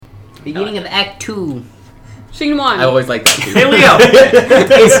Beginning of Act 2. Scene 1. I always like that. Hey, Leo!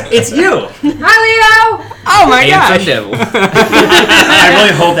 it's you! Hi, Leo! Oh my Handsome gosh! devil. I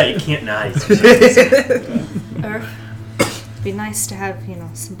really hope that you can't nod. Earth, it'd be nice to have,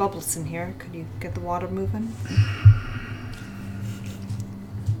 some bubbles in here. Could you get the water moving?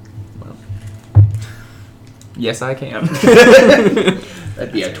 Well, yes, I can.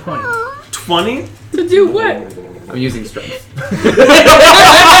 That'd be a 20. 20? To do what? I'm using strength. There's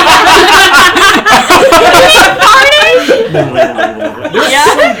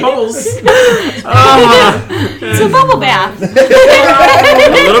some bubbles. It's a bubble bath. A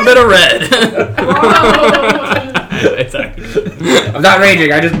little bit of red. I'm not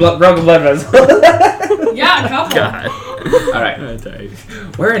raging. I just broke a blood vessel. Yeah, a couple. God. All right.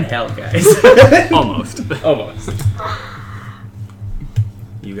 We're in hell, guys. Almost.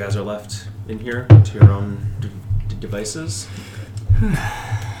 You guys are left in here to your own devices.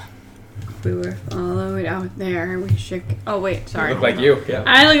 If we were followed out there, we should... Oh, wait, sorry. Look like you. Yeah.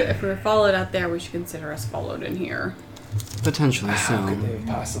 If we were followed out there, we should consider us followed in here. Potentially so. How could they have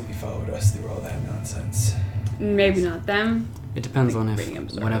possibly followed us through all that nonsense? Maybe not them. It depends on if Reading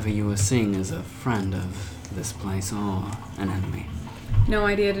observe. whatever you were seeing is a friend of this place or an enemy. No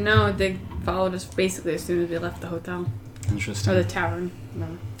idea to know. They followed us basically as soon as we left the hotel. Interesting. Or the tavern.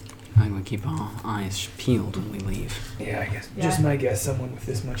 No. I think we keep our eyes peeled when we leave. Yeah, I guess. Yeah. Just my guess, someone with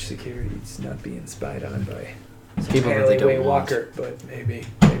this much security is not being spied on by some People that they alleyway don't want. walker, but maybe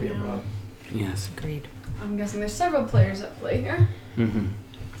I'm wrong. Yes. Agreed. I'm guessing there's several players at play here. Mm-hmm.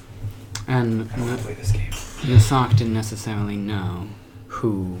 And I don't want to play this game. Nasak didn't necessarily know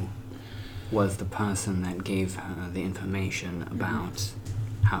who was the person that gave her the information about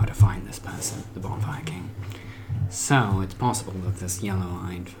how to find this person, the Bonfire King. So it's possible that this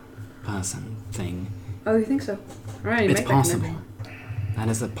yellow-eyed person thing... Oh, you think so? Alright, It's make that possible. connection. That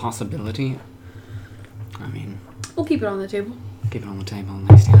is a possibility. I mean, We'll keep it on the table. keep it on the table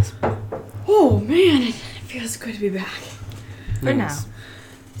at least, yes. Oh, man. It feels good to be back. For now.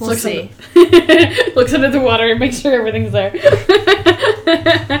 We'll Looks see. Looks under the water and makes sure everything's there.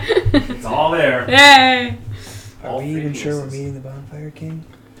 It's all there. Yay! Are All we three even sure we're pieces. meeting the Bonfire King?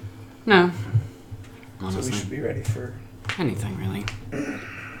 No. So we Honestly, should be ready for... anything really.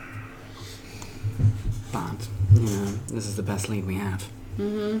 But, this is the best lead we have.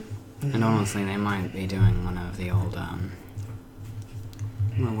 Mm-hmm. And honestly, they might be doing one of the old,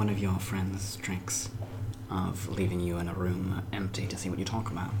 one of your friend's tricks of leaving you in a room empty to see what you talk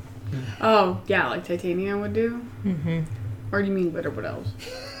about. Oh, yeah, like Titania would do? Mm-hmm. Or do you mean what else?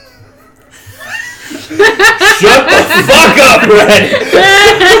 Shut the fuck up, Red!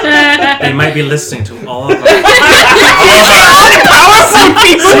 They might be listening to all of us.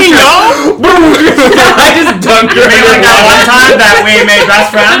 I just dunked her. Maybe like that one time that we made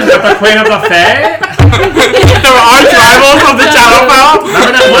best friends with the Queen of the Fae? There were arch rivals of the Shadowfell.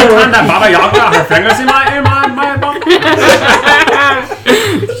 Remember that one time that Baba Yaga got her fingers in my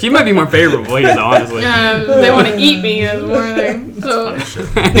She might be more favorable, honestly. They want to eat me as more thing. So.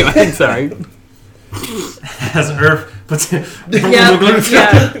 Anyway, sorry. As Earth puts it. Yeah.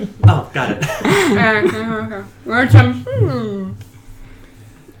 Oh, got it. Okay. We're some.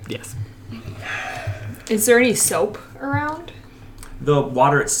 Yes. Is there any soap around? The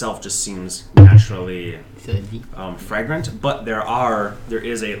water itself just seems naturally fragrant, but there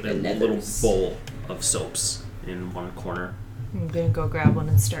is a little bowl of soaps in one corner. I'm gonna go grab one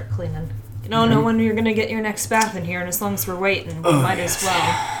and start cleaning. You don't know when you're gonna get your next bath in here, and as long as we're waiting, we might as well.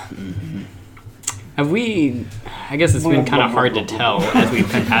 Mm-hmm. Have we? I guess it's been kind of hard to tell as we've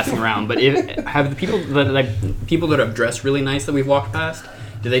been passing around. But have the people that have dressed really nice that we've walked past?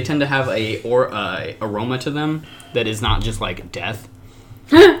 Do they tend to have a aroma to them that is not just like death?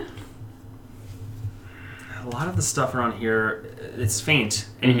 A lot of the stuff around here, it's faint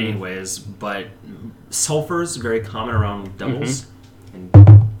in anyways, but sulfur's very common around devils and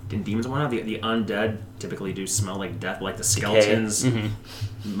demons and whatnot. The undead typically do smell like death, like the skeletons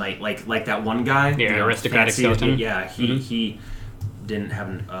might like that one guy. Yeah, aristocratic skeleton. Yeah, he didn't have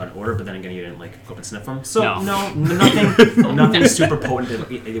an order, but then again, you didn't like go up and sniff them. So nothing super potent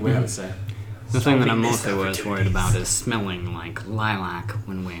either way, I would say. The thing that I'm mostly worried about is smelling like lilac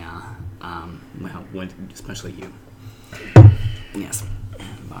when we are, especially you. Yes,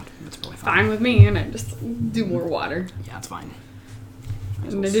 but it's really Fine with me, and I just do more water. Yeah, it's fine.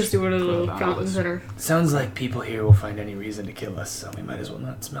 And I just do one of the little fountains that are. Sounds like people here will find any reason to kill us, so we might as well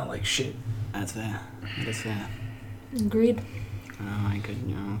not smell like shit. That's fair. That's fair. Agreed. Oh, I could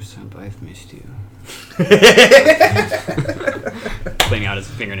so I've missed you. Cleaning out his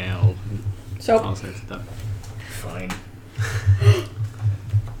fingernail. So. All sorts of stuff. Fine.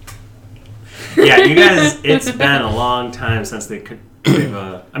 Yeah, you guys. It's been a long time since they could.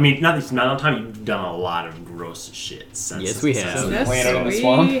 I mean, not a long time. You've done a lot of gross shit since. Yes, we have. since- Yes, Playing out in the we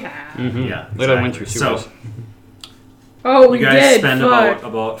swamp? have. Mm-hmm. Yeah, Little exactly. winter sewers. So Oh, we you guys did. spend Fuck.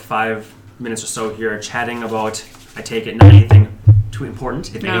 about 5 minutes or so here chatting about. I take it not anything too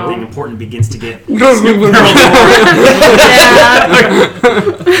important. If No. anything important begins to get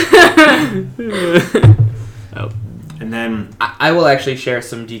Oh. and then I will actually share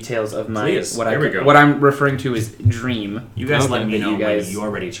some details of my Please. There we go. what I'm referring to as dream you guys Okay. let me That know you guys- when you're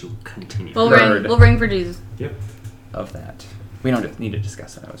ready to continue. We'll Heard. ring. We'll ring for Jesus. of that. We don't need to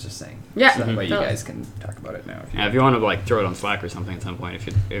discuss it. I was just saying. Yeah. So that way you Mhm. guys can talk about it now. Yeah, if you want to like throw it on Slack or something at some point,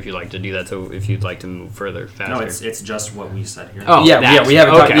 if you'd like to do that, so if you'd like to move further faster. No, it's just what we said here. Oh. yeah, that. we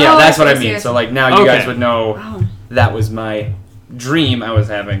haven't talked. Okay. Yeah, Oh, that's what I I see, mean. I see. So like now you guys Okay. would know Wow. that was my dream I was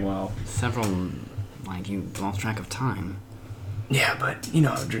having. Well, several, like you lost track of time. Yeah, but you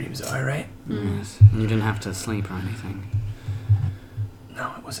know how dreams are, right? Yes, you didn't have to sleep or anything.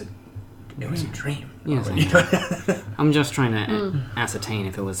 No, it was a dream. Yes, I You know. know? I'm just trying to ascertain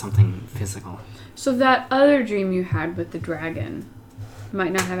if it was something physical. So that other dream you had with the dragon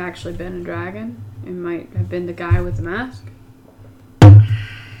might not have actually been a dragon. It might have been the guy with the mask.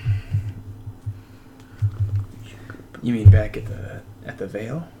 You mean back at the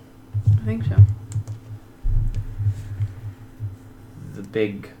Vale? I think so. the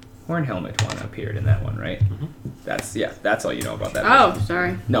big horn helmet one appeared in that one, right? Mhm. That's all you know about that. Oh, version.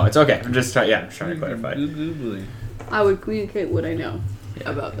 sorry. No, it's okay. I'm just trying. Yeah, I'm just trying to clarify. I would communicate what I know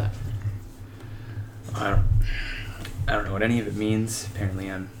about that. I don't know what any of it means. Apparently,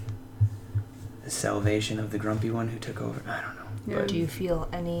 I'm the salvation of the grumpy one who took over. I don't know. Yeah. Do you feel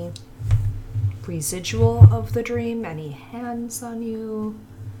any residual of the dream? Any hands on you?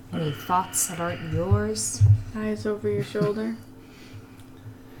 Any thoughts that aren't yours? Eyes over your shoulder.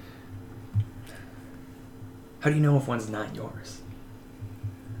 How do you know if one's not yours?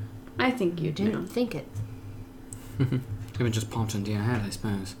 I think You you didn't do. think it. If it just popped into your head, I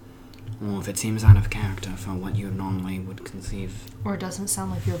suppose. Or if it seems out of character for what you normally would conceive, Or it doesn't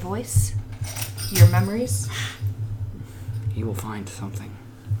sound like your voice? Your memories? you will find something.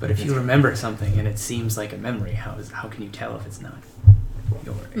 But if you remember something and it seems like a memory, how can you tell if it's not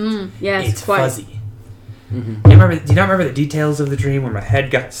yours? Yes, It's quite. fuzzy. Mm-hmm. Do you not remember the details of the dream where my head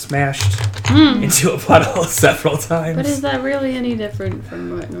got smashed into a puddle several times? But is that really any different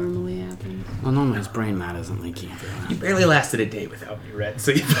from what normally happens? Well, normally his brain matter isn't leaking everywhere. You barely lasted a day without me, Red,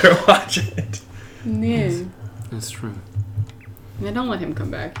 so you better watch it. Yeah. That's true. Yeah, don't let him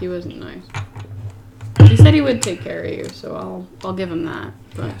come back. He wasn't nice. He said he would take care of you, so I'll give him that.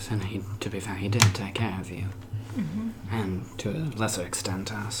 But Yes, and to be fair, he did take care of you. And to a lesser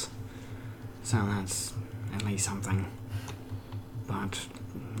extent, us. So that's at least something. But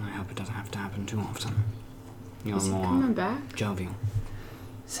I hope it doesn't have to happen too often. You're is he more coming back? jovial.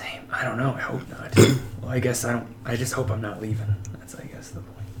 Same. I don't know. I hope not. Well, I guess I don't. I just hope I'm not leaving. That's, I guess, the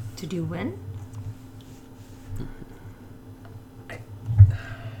point. Did you win? I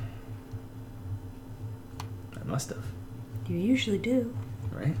must have, You usually do.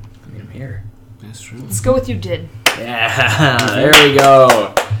 right? I mean, I'm here. That's true. Let's go with you did. Yeah, there we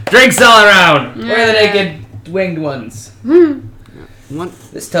go. Drinks all around. Where are the naked winged ones? What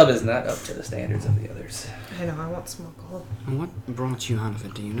This tub is not up to the standards of the others. I know, I want some alcohol. what brought you out of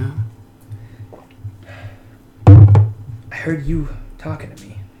it, do you know? I heard you talking to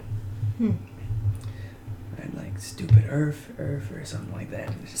me. Hmm. And like stupid Earth or something like that.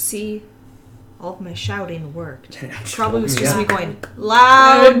 It was just- See, all of my shouting worked. Yeah. Probably was just Yeah. me going,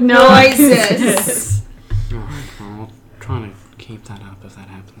 loud noises! Alright, well, I'll try to keep that up if that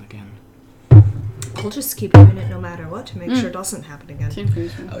happens again. We'll just keep doing it no matter what to make sure it doesn't happen again. Same for you,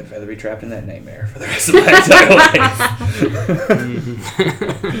 sir. I would rather be trapped in that nightmare for the rest of my entire life.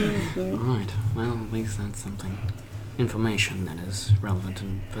 Alright, well, at least that's something. Information that is relevant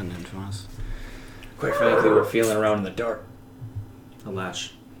and pertinent to us. Quite frankly, we're feeling around in the dark. A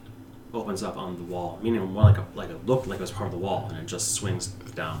latch opens up on the wall, meaning more like it looked like it was part of the wall, and it just swings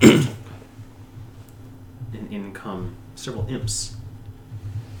down. And in come several imps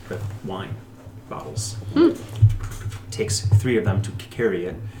with wine bottles. Takes 3 of them to carry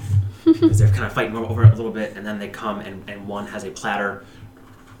it, because they're kind of fighting over it a little bit, and then they come and one has a platter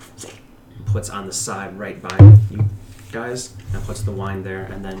and puts on the side right by you guys, and puts the wine there,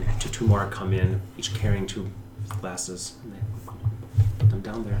 and then 2 more come in, each carrying 2 glasses, and they put them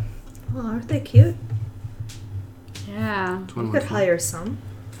down there. Oh, aren't they cute? Yeah. We could hire some.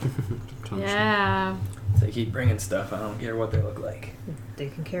 Yeah. If they keep bringing stuff, I don't care what they look like. They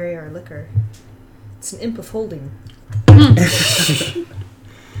can carry our liquor. It's an imp of holding.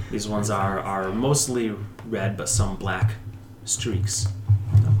 These ones are mostly red, but some black streaks.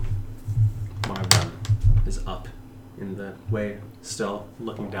 One of them is up in the way, still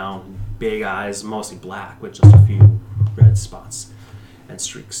looking down. Big eyes, mostly black, with just a few red spots and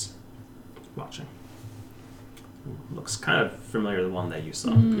streaks. Watching. Looks kind of familiar to the one that you saw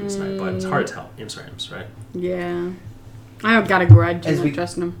the previous night, but it's hard to tell. Imps, right? Yeah. I've got a grudge. I'm As not we-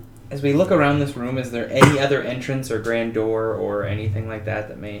 trusting him. As we look around this room, is there any other entrance or grand door or anything like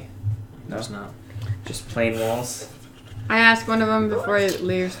that may... No? There's not. Just plain walls? I asked one of them before he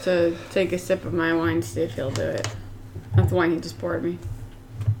leaves to take a sip of my wine to see if he'll do it. That's the wine he just poured me.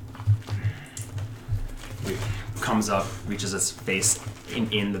 He comes up, reaches his face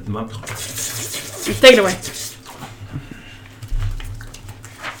in the mud. Take it away.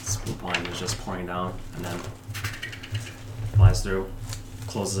 Wine is just pouring down, and then flies through,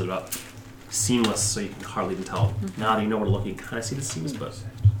 closes it up. Seamless, so you can hardly even tell. Now that you know where to look, you can kind of see the seams, but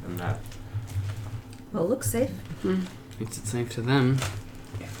and that. Well, it looks safe. Makes it safe to them.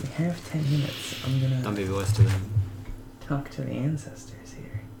 If we have 10 minutes, I'm Don't gonna be voice to them. talk to the ancestors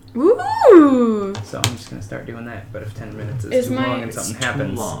here. Ooh. So I'm just gonna start doing that, but if 10 minutes is Is too my- long and It's something too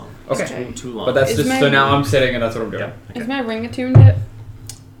happens... long. Okay. It's too long. But that's Is just... my- So now I'm sitting and that's what I'm doing. Yeah. Is my ring attuned yet?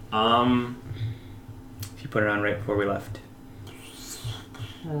 If you put it on right before we left.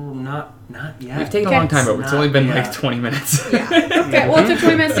 Not yet. We've taken Okay. a long time, but it's only been Yeah. like 20 minutes. Yeah. Okay, well, it took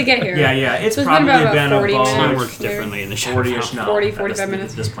 20 minutes to get here. Yeah. It's So it's been probably about been 40 about Mine minutes. works differently in the shower. 40-ish now. 40, at 45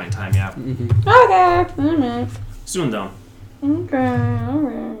 minutes. At this point in time, yeah. Okay. Alright. Soon though. Okay.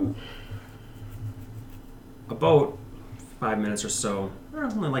 Alright. About 5 minutes or so, or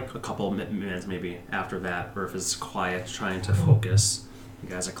only like a couple of minutes maybe after that, Earth is quiet, trying to focus. You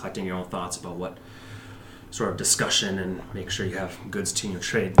guys are collecting your own thoughts about what sort of discussion and make sure you have goods to your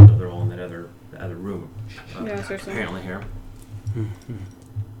trade. They're all in that other room. Yeah, seriously. Apparently here.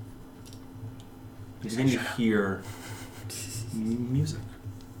 Then you hear music.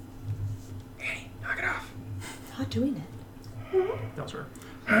 Annie, knock it off. Not doing it. That was her.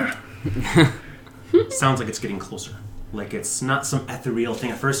 Sounds like it's getting closer. Like it's not some ethereal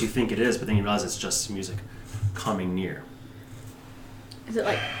thing. At first you think it is, but then you realize it's just music coming near. Is it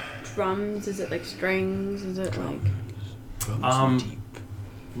like drums? Is it like strings? Is it like...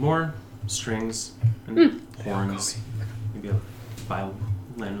 More strings and horns. Maybe a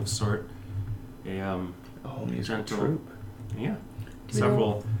violin of sort. A whole music gentle troupe. Yeah. Do we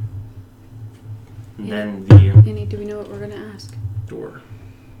Several. And Yeah. then the Annie, do we know what we're going to ask? door.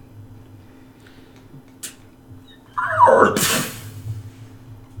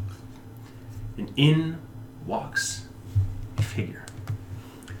 And in walks a figure.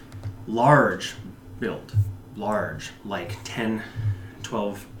 Large build. Large, like 10,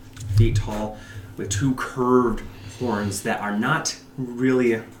 12 feet tall, with two curved horns that are not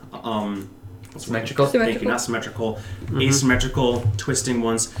really Symmetrical? Thank you, not symmetrical. Asymmetrical, twisting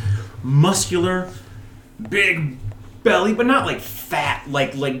ones. Muscular, big belly, but not like fat,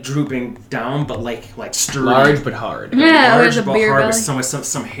 like drooping down, but like sturdy. Large but hard. Yeah, Large there's a but beer hard, belly. with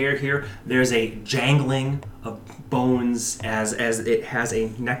some hair here. There's a jangling of bones as it has a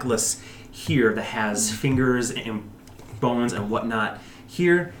necklace here that has fingers and bones and whatnot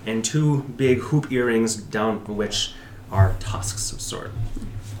here, and two big hoop earrings down which are tusks of sort.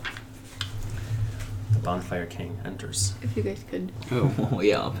 The Bonfire King enters. If you guys could. Oh,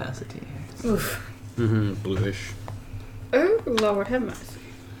 yeah, I'll pass it to you. Bluish. Oh, Lord have mercy.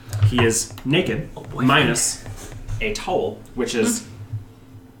 He is naked, minus a towel, which is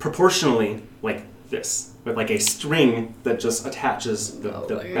proportionally like this, with like a string that just attaches the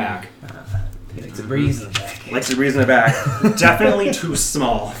back. He likes a breeze in the back. Likes to breeze in the back. Definitely too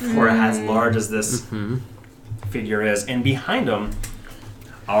small for as large as this figure is. And behind him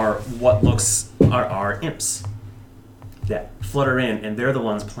are what are imps that flutter in, and they're the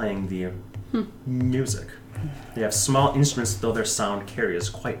ones playing the music. They have small instruments, though their sound carries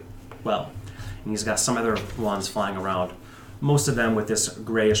quite well. And he's got some other ones flying around, most of them with this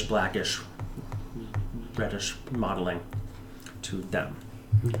grayish, blackish, reddish modeling to them.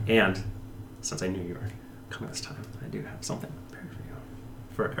 And since I knew you were coming this time, I do have something prepared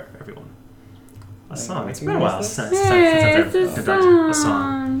for you, for everyone. A song. It's been a while since I've done a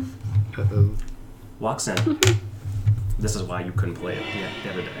song. Uh-oh. Walks in. This is why you couldn't play it the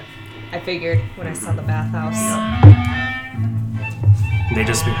other day. I figured when I saw the bathhouse. They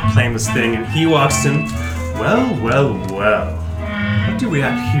just be playing this thing, and he walks in. Well. What do we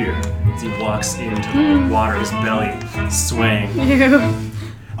have here? As he walks into the water, his belly swaying.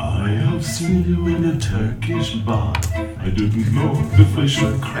 I have seen you in a Turkish bar. I didn't know the fish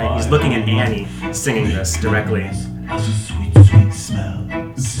would cry. He's looking at Annie singing this directly. Has a sweet, sweet smell.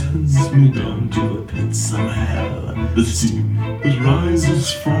 It's sends me down to the pits of hell. The steam that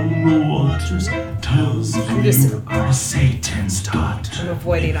rises from the waters tells me just- you are Satan's daughter. I'm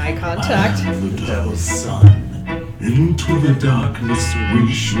avoiding eye contact. I am the devil's son. Into the darkness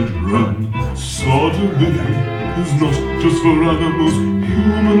we should run. Slaughter is not just for animals.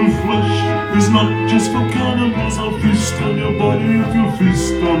 Human flesh is not just for cannibals. I'll feast on your body if you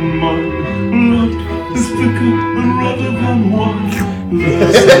feast on mine. Blood is thicker and redder than wine.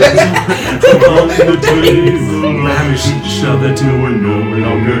 On the table, lavish each other till we're no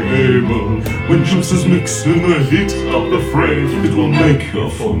longer able. When juices mix in the heat of the fray, it will make a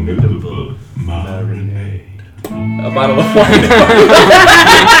formidable marinade. A bottle of wine.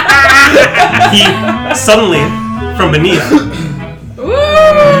 He suddenly, from beneath,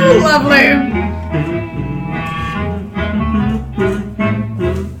 Ooh, lovely.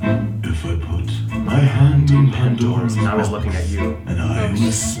 If I put my hand in Pandora's now he's box, looking at you. and I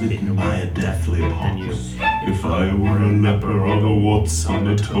was smitten by a deathly pox. If I were a leper or the warts on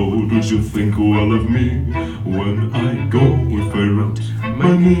a toad, would you think well of me when I go? If I wrote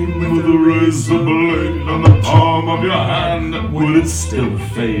my name with a razor blade on the palm of your hand, would it still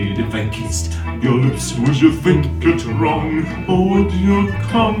fade? If I kissed your lips, would you think it wrong? Or would you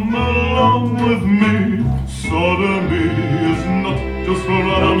come along with me? Sodomy is not just for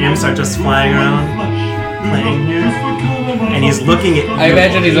animals. imps are just flying around, playing here. And he's looking at you. I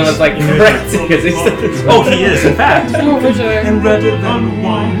imagine he's almost like crazy because he's. Oh, he is, in fact. Oh, for sure. And rather than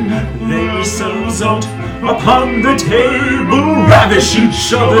wine, lay yourselves out upon the table. Ravish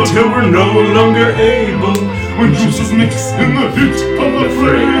each other till we're no longer able. When juices mix in the heat of the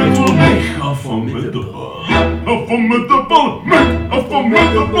fray, it will make a formidable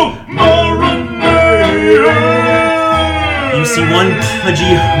marinade. You see one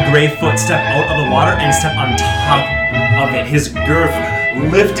pudgy gray foot step out of the water and step on top of it, his girth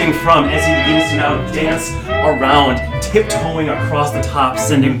lifting from as he begins to now dance around, tiptoeing across the top,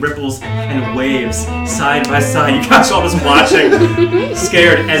 sending ripples and waves side by side. You guys are all just watching,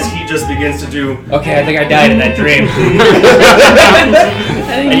 scared as he just begins to do. Okay, I think I died in that dream.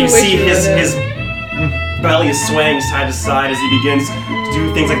 And you see his belly is swaying side to side as he begins to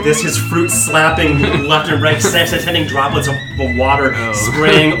do things like this, his fruit slapping left and right, sending droplets of water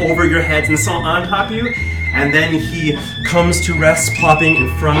spraying over your heads and so on top of you. And then he comes to rest, plopping in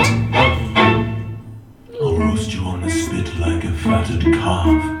front of you. I'll roast you on a spit like a fatted calf.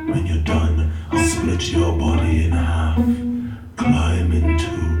 When you're done, I'll split your body in half. Climb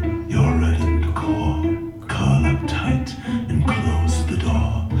into your reddened core. Curl up tight and close the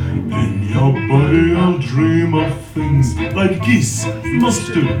door. In your body I'll dream of things like geese,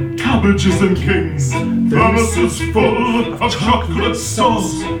 mustard, cabbages and kings. Thermoses full of chocolate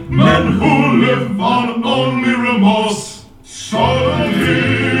sauce. Men who live on only remorse.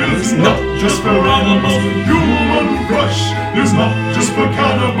 Sodomy is not just for animals. Human flesh is not just for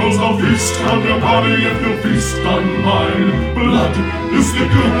cannibals. I'll feast on your body if you'll feast on mine. Blood is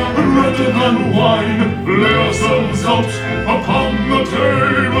thicker and redder than wine. Lay ourselves out upon the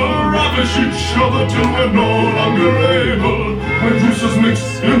table. Ravish each other till we're no longer able. When juices mix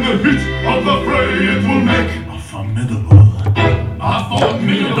in the heat of the fray, it will make a formidable.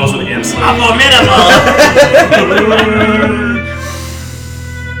 Those are the imps. Formidable!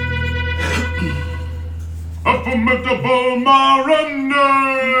 A formidable marinade!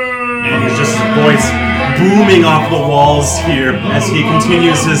 And he's just voice booming off the walls here as he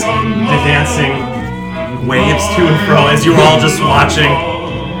continues his dancing waves to and fro as you're all just watching.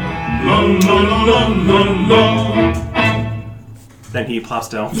 Then he plops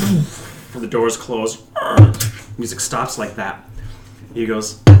down. The doors close. Music stops like that. He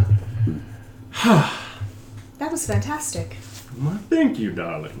goes, That was fantastic. well, thank you,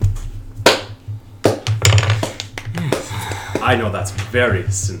 darling. I know that's very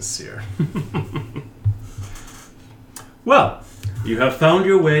sincere. Well, you have found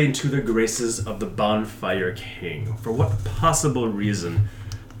your way into the graces of the Bonfire King. For what possible reason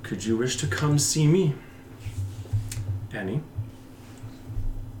could you wish to come see me? Annie?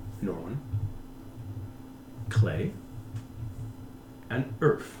 Norwin? Clay? And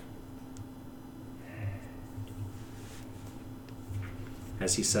Earth?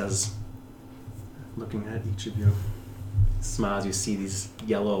 As he says, looking at each of you, smiles, you see these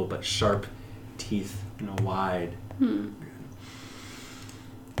yellow but sharp teeth in a wide grin.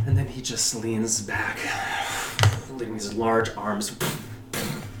 And then he just leans back, holding his large arms.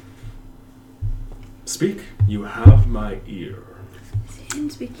 Speak, you have my ear. Is him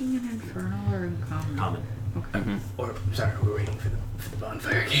speaking in Infernal or in Common? Common. Okay. Or, sorry, we're waiting for the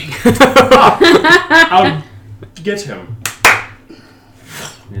Bonfire King. I'll get him.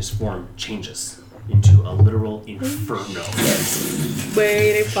 and his form changes into a literal inferno.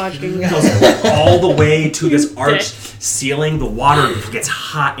 Wait a fucking Goes all the way to this arched ceiling. The water gets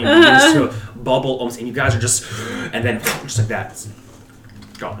hot and begins to bubble almost, and you guys are just, and then just like that, it's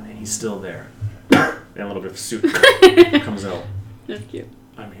gone, and he's still there. And a little bit of suit comes out. That's cute.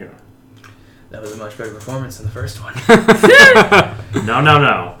 I'm here. That was a much better performance than the first one. No.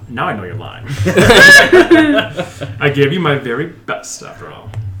 Now I know you're lying. I gave you my very best, after all.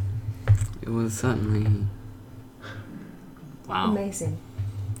 It was certainly... Wow. Amazing.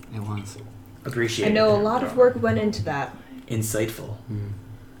 It was. Appreciate I it. know a lot of work went into that. Insightful.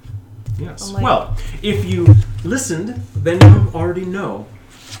 Yes. Unlike- Well, if you listened, then you already know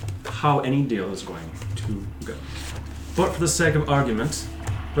how any deal is going to go. But for the sake of argument,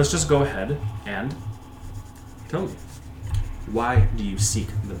 let's just go ahead and tell me. Why do you seek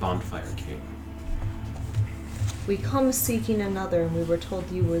the Bonfire King? We come seeking another, and we were told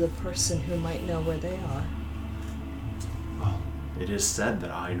you were the person who might know where they are. Well, it is said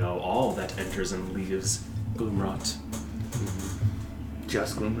that I know all that enters and leaves Gloomrot.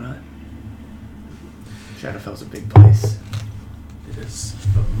 Just Gloomrot. Shadowfell's a big place. It is,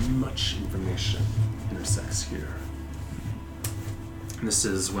 but much information intersects here. And this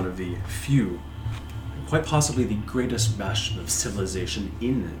is one of the few, quite possibly the greatest bastion of civilization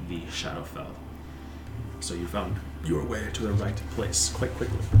in the Shadowfell. So you found your way to the right place quite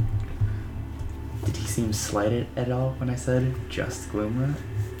quickly. Did he seem slighted at all when I said just Gloomrot?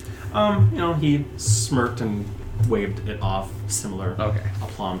 He smirked and waved it off, similar Okay.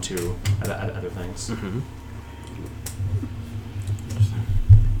 aplomb to other things. Mm-hmm.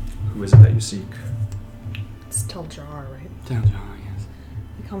 Who is it that you seek? It's Tel Jahar, right? Tel Jahar, yes.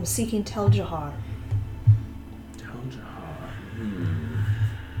 We come seeking Tel Jahar. Tel Jahar.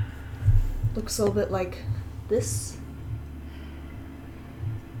 Looks a little bit like this.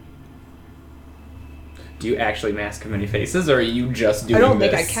 Do you actually mask many faces, or are you just doing I don't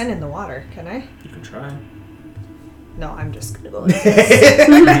this? think I can in the water, can I? You can try. No, I'm just gonna go like this.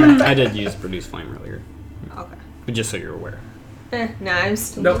 I did use Produce Flame earlier, Okay. but just so you're aware. Nah, I'm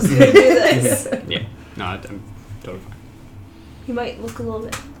still Nope. just gonna do this. Yeah. No, I'm totally fine. You might look a little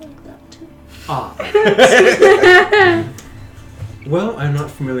bit like that too. Well, I'm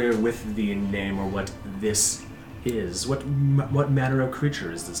not familiar with the name or what this is. What manner of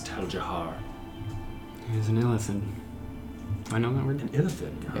creature is this Tel Jahar? He's an illithid. Do I know that word? An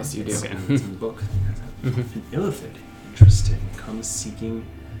illithid. Yes, you do. It's Okay. it's in the book. An illithid. Interesting. Come seeking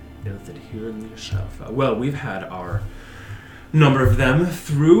illithid here in the Shadowfell. Well, we've had our number of them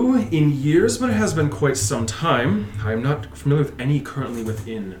through in years, but it has been quite some time. I'm not familiar with any currently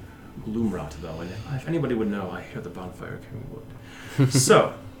within Gloomrot, though, and if anybody would know, I hear the Bonfire King would.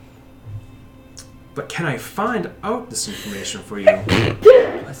 So, but can I find out this information for you?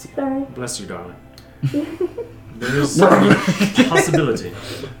 Bless you. Bless you, darling. There is certainly a possibility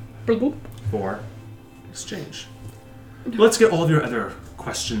for exchange. Let's get all of your other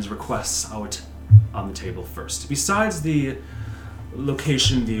questions, requests out on the table first. Besides the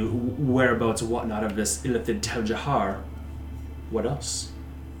location, the whereabouts, whatnot of this illithid Tel Jahar, what else?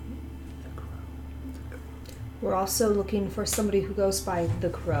 We're also looking for somebody who goes by the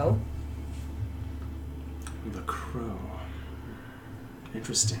Crow. The Crow.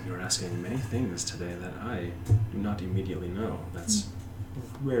 Interesting. You're asking many things today that I do not immediately know. That's a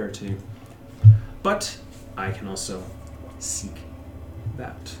rarity. But I can also seek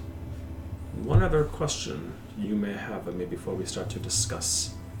that. One other question you may have of me before we start to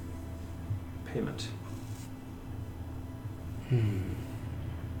discuss payment.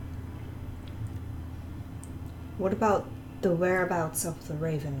 What about the whereabouts of the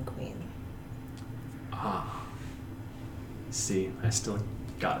Raven Queen? Ah. See, I still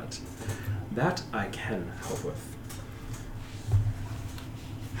got it. That I can help with.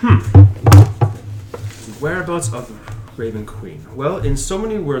 Whereabouts of the Raven Queen? Well, in so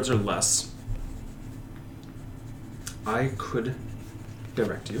many words or less, I could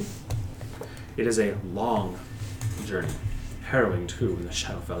direct you. It is a long journey, harrowing too in the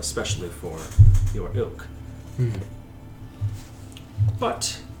Shadowfell, especially for your ilk.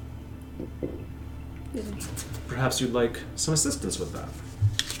 But perhaps you'd like some assistance with that.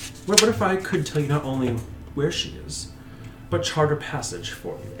 What if I could tell you not only where she is, but chart a passage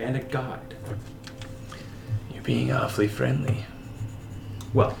for you and a guide? You're being awfully friendly.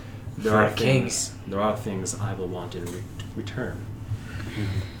 Well, there For are a king. things. There are things I will want in return.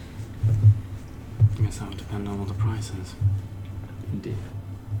 I guess that would depend on what the price is. Indeed.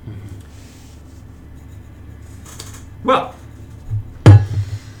 Well.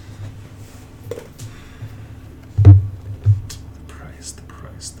 The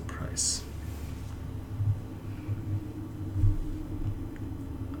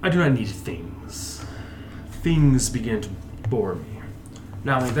I do not need things. Things begin to bore me.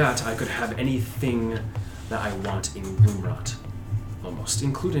 Not only that, I could have anything that I want in Gloomrot. Almost,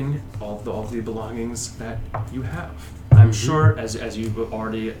 including all the belongings that you have. I'm sure, as you've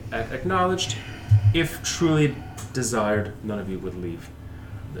already acknowledged, if truly desired, none of you would leave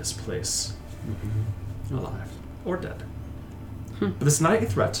this place alive or dead. But this is not a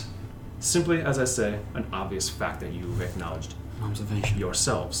threat. Simply, as I say, an obvious fact that you've acknowledged Observation.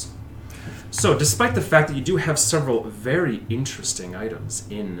 yourselves. So, despite the fact that you do have several very interesting items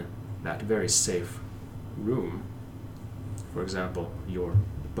in that very safe room, for example, your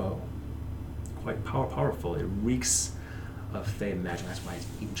bow, quite powerful. It reeks of Fey magic. That's why it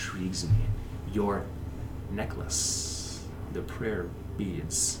intrigues me. Your necklace, the prayer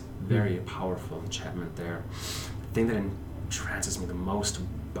beads, very powerful enchantment there. The thing that entrances me the most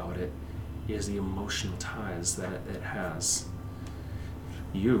about it is the emotional ties that it has.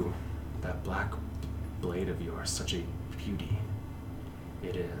 You, that black blade of yours, such a beauty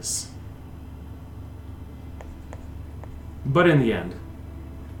it is. But in the end,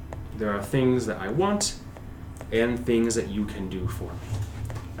 there are things that I want and things that you can do for me.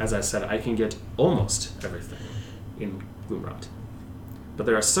 As I said, I can get almost everything in Gloomrot. But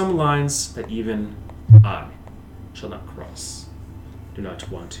there are some lines that even I shall not cross. Do not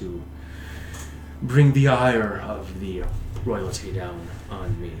want to bring the ire of the royalty down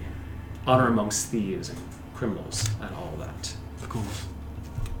on me. Honor amongst thieves and criminals and all that. Of course.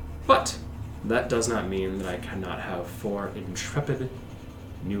 But that does not mean that I cannot have 4 intrepid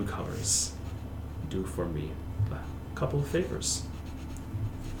newcomers do for me a couple of favors.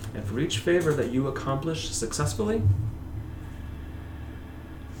 And for each favor that you accomplish successfully,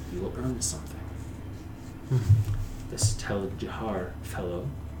 you will earn something. This Tel Jahar fellow,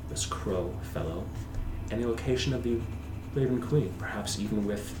 this Crow fellow, and the location of the Raven Queen, perhaps even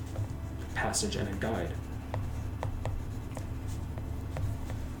with passage and a guide.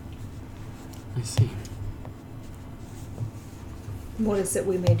 I see. What is it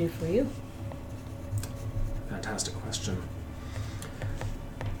we may do for you? Fantastic question.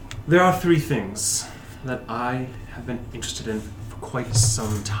 There are 3 things that I have been interested in for quite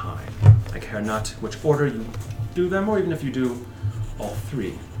some time. I care not which order you do them, or even if you do all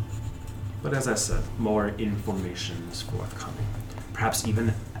 3. But as I said, more information is forthcoming. Perhaps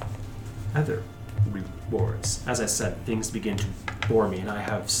even other rewards. As I said, things begin to bore me, and I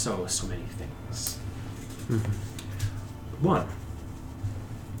have so many things. 1.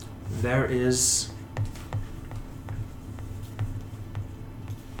 There is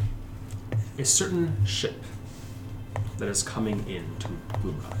a certain ship that is coming into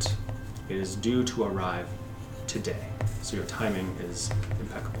Gloomrot. It is due to arrive today, so your timing is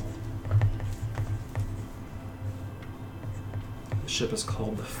impeccable. The ship is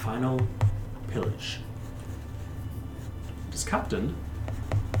called the Final Pillage. It is captained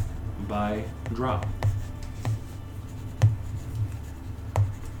by Drow.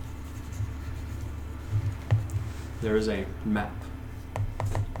 There is a map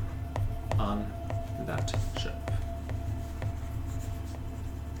on that ship.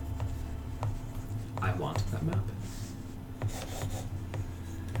 I want that map.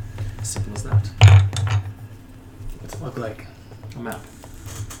 As simple as that. What's it look like? A map.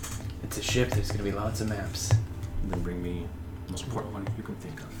 It's a ship, there's gonna be lots of maps. And then bring me the most important one you can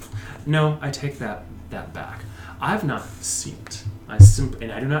think of. No, I take that back. I've not seen it.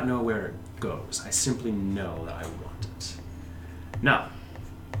 And I do not know where it goes. I simply know that I want it. Now,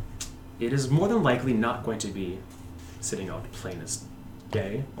 it is more than likely not going to be sitting out plain as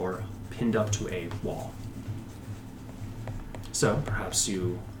day or pinned up to a wall. So perhaps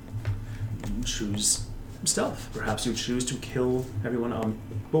you choose stealth. Perhaps you choose to kill everyone on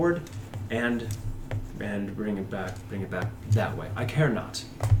board and bring it back that way. I care not.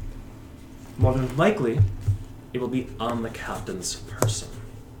 More than likely, it will be on the captain's person.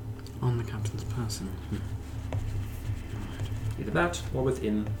 On the captain's person. Either that or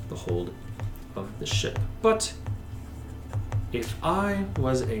within the hold of the ship. But if I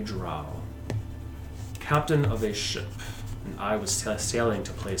was a drow, captain of a ship, and I was sailing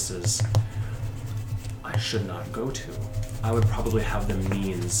to places I should not go to, I would probably have the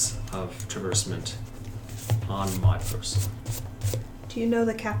means of traversement on my person. Do you know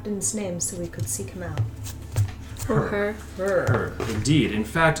the captain's name so we could seek him out? Her. Her. Indeed. In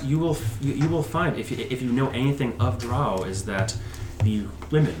fact, you will find, if you know anything of drow, is that the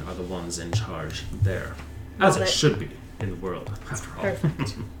women are the ones in charge there. As it should be in the world, after all.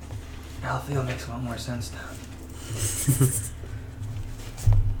 Perfect. Alfeel makes a lot more sense now.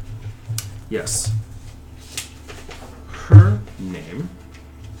 Yes. Her name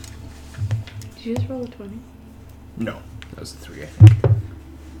Did you just roll a 20? No, that was a 3, I think.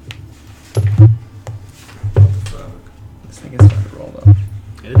 This thing is fun to roll,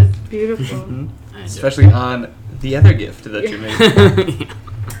 though. Is it? Beautiful. Especially on the other gift that you made.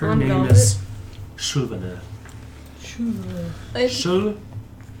 Her On name velvet. is Shulvanir. Shul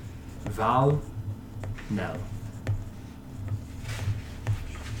Val Nell.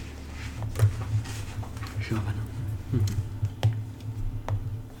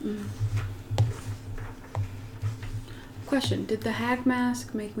 Question: did the hag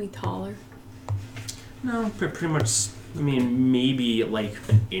mask make me taller? No, pretty much. I mean, maybe like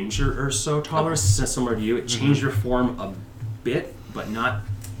an inch or so taller, similar to you. It changed your form a bit, but not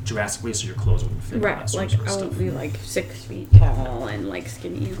drastically, so your clothes wouldn't fit. Right, that sort like of I stuff. won't be like 6 feet tall and like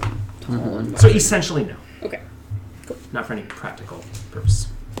skinny and tall and So wide. essentially, no. Okay, Not for any practical purpose.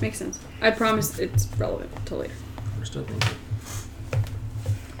 makes sense. I promise it's relevant to later. Understood. Thank you.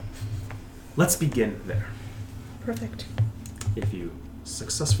 Let's begin there. Perfect. If you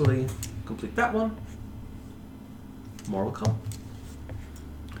successfully complete that one, more will come.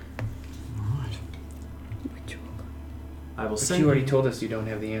 Alright. I will But send you already told us you don't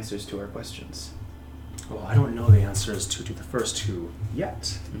have the answers to our questions. Well, I don't know the answers to the first two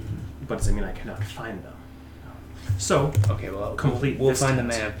yet, but does it mean I cannot find them? So, Okay, well, Complete we'll this find the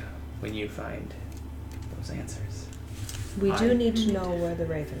task. map when you find those answers. We do I- need to know where the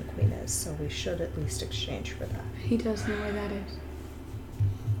Raven Queen is, so we should at least exchange for that. He does know where that is.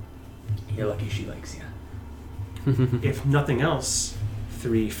 You're lucky she likes you. if nothing else,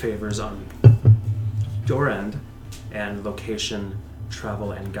 3 favors on your end, and location,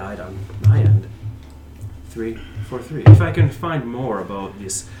 travel, and guide on my end. 3 for 3. If I can find more about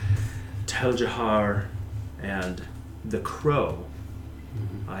this Tel Jahar and the Crow,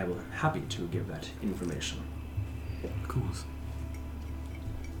 I will be happy to give that information. Of course.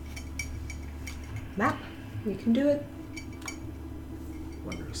 Map. We can do it.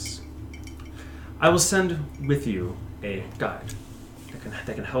 Wondrous. I will send with you a guide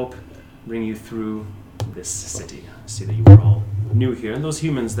that can help bring you through this city. I see that you are all new here, and those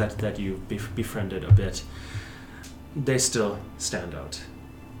humans that you befriended a bit, they still stand out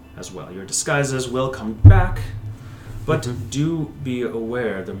as well. Your disguises will come back, but do be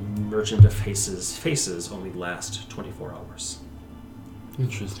aware the Merchant of Faces only last 24 hours.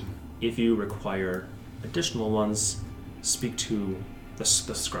 Interesting. If you require additional ones, speak to the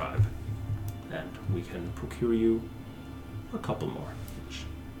scribe, and we can procure you a couple more each.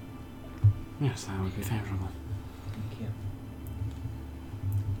 Yes, that would be favorable. Thank you.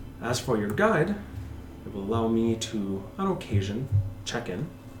 As for your guide, it will allow me to, on occasion, check in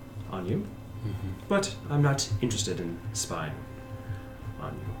on you, but I'm not interested in spying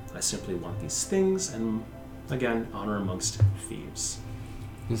on you. I simply want these things, and again, honor amongst thieves.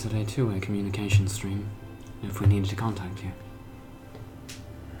 Is it a two-way communication stream if we needed to contact you?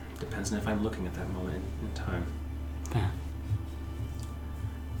 Depends on if I'm looking at that moment in time. Fair.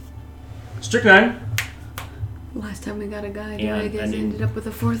 Strychnine! Last time we got a guide, And I guess an ended up with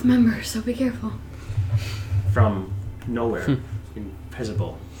a 4th member, so be careful. From nowhere,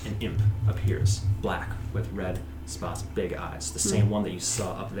 invisible, an imp appears, black with red spots, big eyes. The same one that you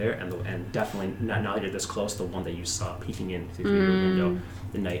saw up there, and definitely not now that you're this close, the one that you saw peeking in through your window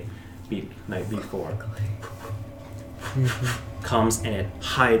the night before. Comes and it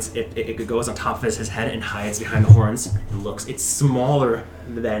hides. It goes on top of his head and hides behind the horns. And looks. It's smaller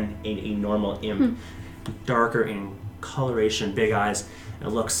than a normal imp, darker in coloration, big eyes. And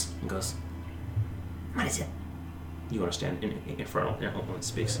it looks and goes, "What is it?" You understand in Infernal. When it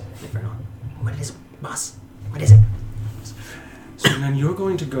speaks in Infernal. "What is it, boss? What is it?" So then you're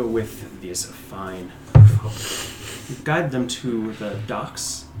going to go with these fine folk. You guide them to the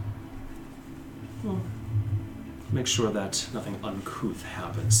docks. Well, make sure that nothing uncouth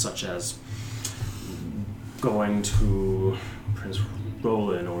happens, such as going to Prince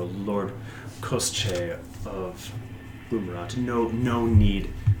Roland or Lord Kosche of Boomerat. No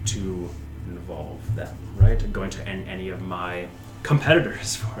need to involve them, right? Going to any of my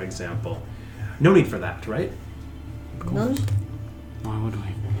competitors, for example. No need for that, right? None? Why would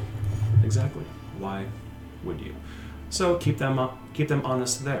we? Exactly. Why would you? So keep them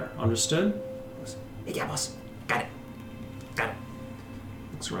honest there. Understood? Yeah, boss. Got it.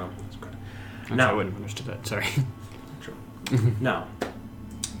 Looks around. That's good. I Now, wouldn't have understood that, sorry. True. Now,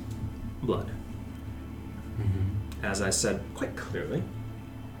 blood. As I said quite clearly,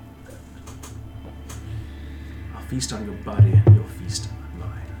 I'll feast on your body and you'll feast on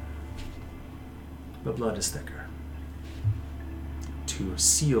mine. But blood is thicker. To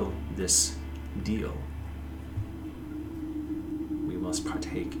seal this deal, we must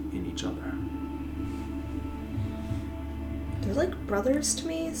partake in each other. They're like brothers to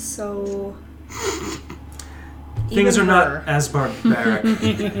me, so Things are even not her. as barbaric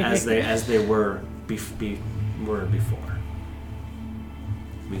as they were before.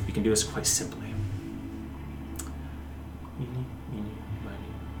 We can do this quite simply. Eeny, meeny,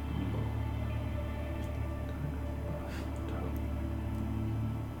 miny, moe.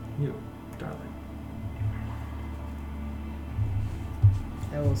 You, darling.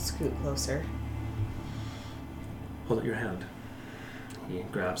 I will scoot closer. Hold out your hand. He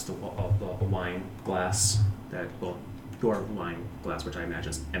grabs the wine glass your wine glass, which I imagine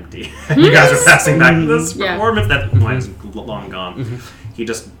is empty. You guys are passing back this performance. That wine's long gone. He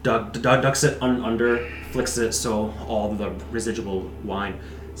just ducks it under, flicks it so all the residual wine,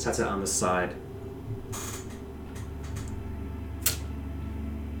 sets it on the side.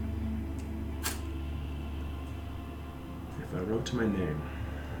 If I wrote my name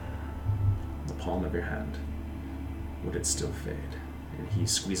on the palm of your hand, would it still fade? And he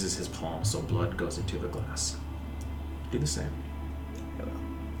squeezes his palm so blood goes into the glass. Do the same.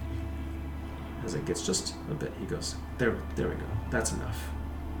 As it gets just a bit, he goes, there we go. That's enough.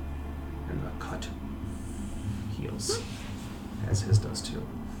 And the cut heals, as his does too.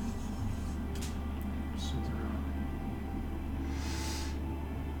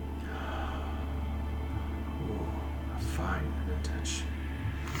 Ooh, a fine vintage.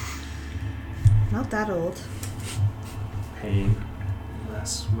 Not that old. Pain,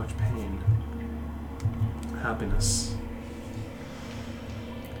 less much pain. Happiness.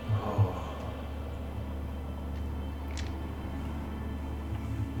 Oh.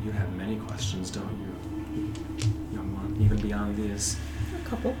 You have many questions, don't you, young one? Even beyond these. A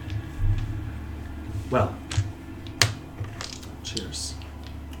couple. Well, cheers.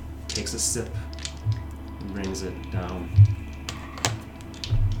 Takes a sip and brings it down.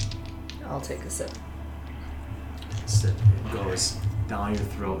 I'll take a sip. Sip. It goes down your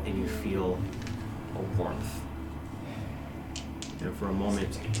throat and you feel a warmth. And for a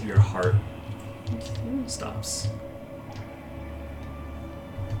moment, your heart stops.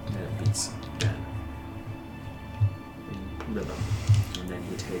 And it beats again in rhythm. And then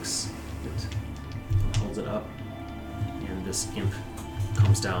he takes it and holds it up. And this imp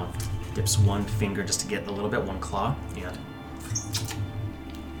comes down, dips one finger just to get a little bit, one claw, and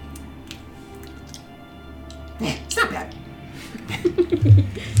it's not bad.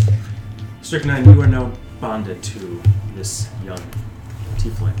 Strychnine, you are now bonded to this young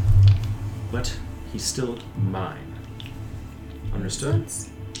tiefling, but he's still mine. Understood?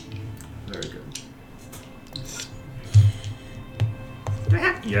 Very good.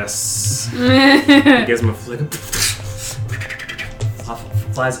 Yes. He gives him a flick.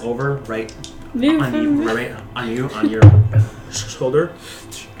 Flies over right on your shoulder,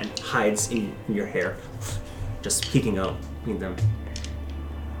 and hides in your hair, just peeking out between them.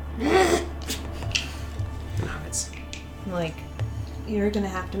 And hides. Like, you're gonna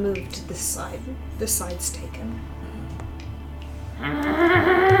have to move to this side. This side's taken.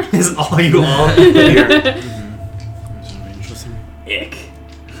 Is all you all hear. That's really interesting. Ick.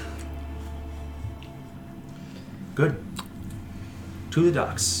 Good. To the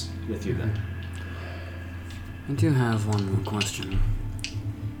docks with you then. I do have one more question.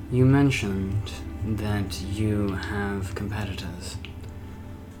 You mentioned that you have competitors.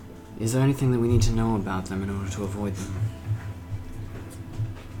 Is there anything that we need to know about them in order to avoid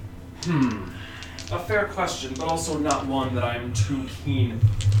them? A fair question, but also not one that I'm too keen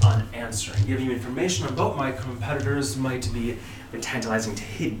on answering. Giving you information about my competitors might be a tantalizing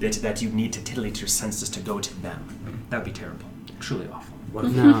tidbit that you need to titillate your senses to go to them. That would be terrible. Truly awful. What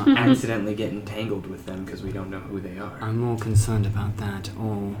if No. we accidentally get entangled with them because we don't know who they are? I'm more concerned about that,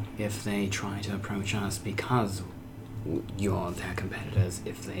 or if they try to approach us because you're their competitors,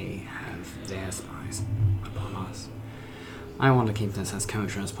 if they have their spies upon us. I want to keep this as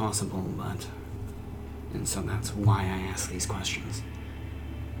kosher as possible, and so that's why I ask these questions.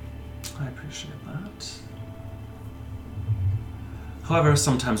 I appreciate that. However,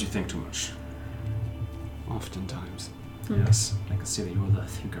 sometimes you think too much. Oftentimes. Yes, I can see that you're the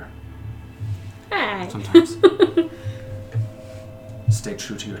thinker. Hey. Sometimes. Stay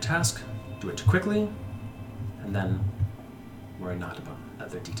true to your task, do it quickly, and then worry not about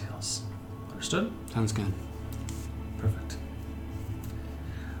other details. Understood? Sounds good. Perfect.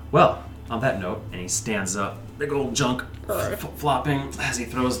 Well, on that note, and he stands up, big old junk flopping as he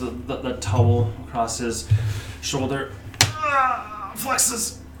throws the towel across his shoulder.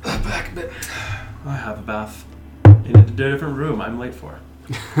 Flexes back a bit. I have a bath in a different room I'm late for.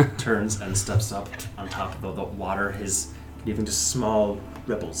 Turns and steps up on top of the water, leaving just small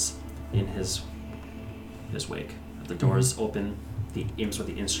ripples in his wake The doors open. The imps with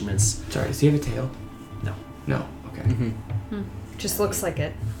the instruments. Sorry, does he have a tail? No. No. Okay. Just looks like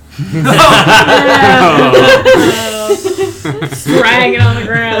it. Dragging on the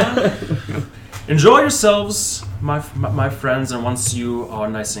ground. Enjoy yourselves, my friends, and once you are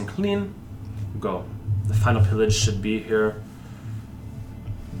nice and clean, go. The final pillage should be here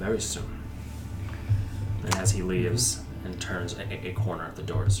very soon. And as he leaves and turns a corner, the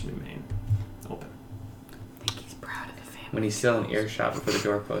doors remain open. I think he's proud of the family. When he's still in earshot before the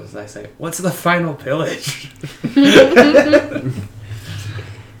door closes, I say, "What's the final pillage?"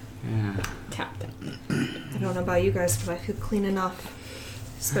 Yeah. Tapped him. I don't know about you guys, but I feel clean enough.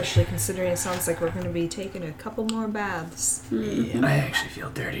 Especially considering it sounds like we're going to be taking a couple more baths. I actually feel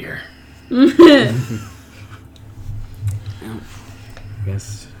dirtier.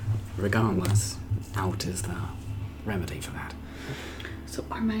 Yes. Regardless, out is the remedy for that. So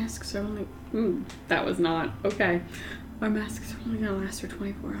our masks are only. That was not okay. Our masks are only gonna last for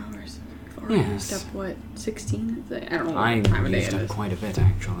 24 hours. We've already Yes. used up what 16? I don't know I what time of day used it up is. quite a bit,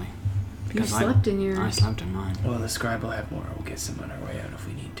 actually. You Because slept in yours. I slept in mine. Well, the scribe will have more. We'll get some on our way out if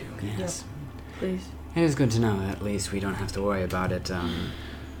we need to. Yes. Please. It is good to know that at least we don't have to worry about it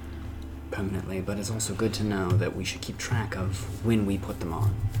permanently, but it's also good to know that we should keep track of when we put them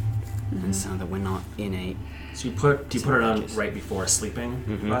on. And so that we're not in a... So you put it on right before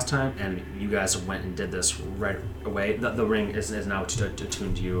sleeping last time, and you guys went and did this right away. The ring is now attuned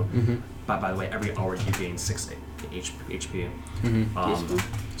to you. By the way, every hour you gain 6 HP.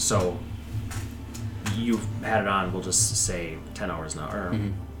 So you've had it on, we'll just say 10 hours now, or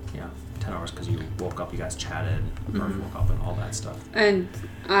 10 hours because you woke up, you guys chatted, Murph woke up and all that stuff. And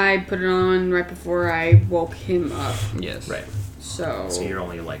I put it on right before I woke him up. Yes. Right. So you're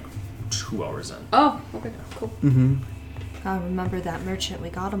only like 2 hours in. Oh, okay, cool. I remember that merchant we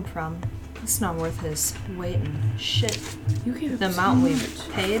got him from. It's not worth his weight in shit. You gave The him so amount we much.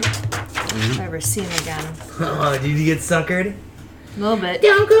 paid. If I ever see him again. Oh, did you get suckered? A little bit.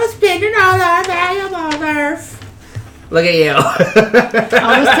 Don't go spending all our valuable Murph. Look at you.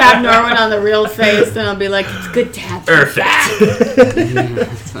 I'll just tap Norman on the real face, and I'll be like, "It's good to have you back."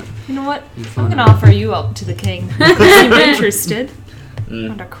 You know what? I'm gonna offer you up to the king. You seem interested. I'm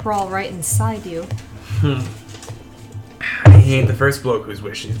gonna crawl right inside you. He ain't the first bloke whose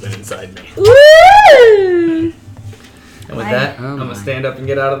wish has been inside me. Woo! And with that, I'm gonna stand up and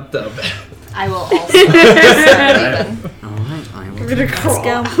get out of the tub. I will also start leaving. Alright, I will. I'm gonna crawl go.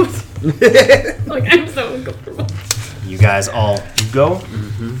 out. Like, I'm so uncomfortable. You guys all go.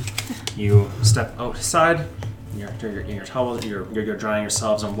 You step outside. You're in your towels. You're drying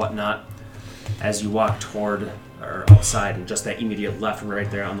yourselves and whatnot. As you walk toward or outside, and just that immediate left, right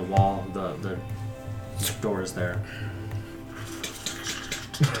there on the wall, the door is there.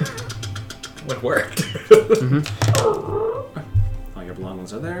 What worked? All your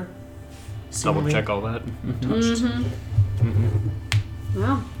belongings are there. Double check all that.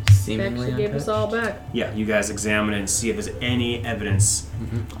 Wow. They Seemingly actually gave us all back. Yeah, you guys examine it and see if there's any evidence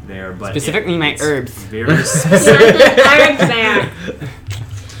there, but Specifically my it's herbs. Very specific.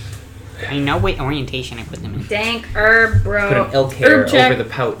 I know what orientation I put them in. Dank herb, bro. Put an elk hair Herb check. over the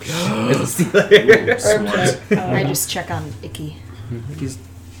pouch. As a sealer. Herb check. I just check on Icky. He's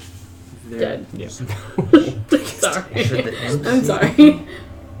there. Dead. Yes. Sorry. Should the imp I'm sorry.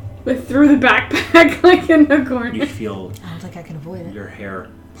 But through the backpack, like in the corner. You feel I don't think I can avoid it. your hair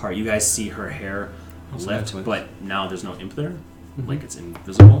part. You guys see her hair lift, but now there's no imp there. Like it's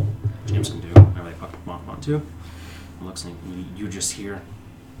invisible. Which imps can do. I like want to. It looks like you just hear.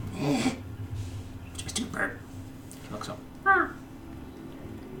 Stupid bird. He looks up.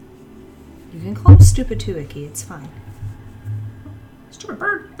 You can call him stupid too, Icky. It's fine. Stupid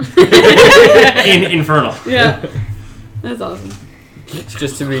bird. Infernal. Yeah. That's awesome. It's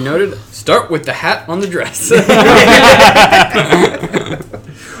just to be noted, start with the hat on the dress.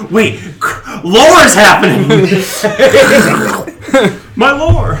 Wait, lore is happening. My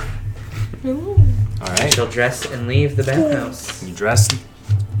lore. All right. She'll dress and leave the bathhouse. You dress.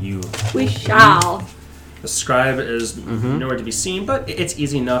 You. We shall. The scribe is nowhere to be seen, but it's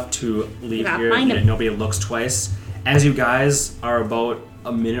easy enough to leave Yeah, here. find him. Nobody looks twice. As you guys are about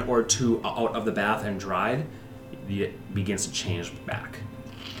a minute or two out of the bath and dried, it begins to change back.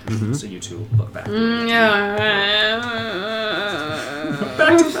 So you two look back. We'll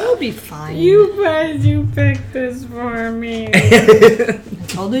be fine. You guys, you picked this for me. I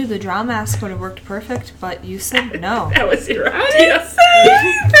told you the draw mask would have worked perfect, but you said no. That was your idea.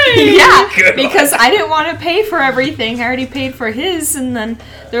 Anything. Yeah, because I didn't want to pay for everything. I already paid for his, and then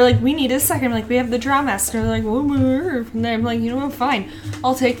they're like, "We need a second." I'm like, "We have the draw mask." And they're like, "Whoa." From there, I'm like, "You know what? Fine.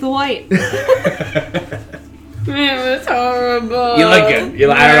 I'll take the white." It was horrible. You look good.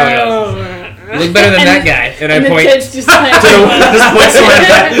 I don't know. You look better than that guy. And I the point. kid's just like, I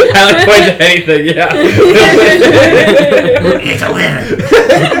like point to anything. Yeah. It's a winner.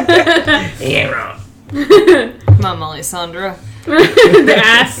 He ain't wrong. Come on, Melisandre. the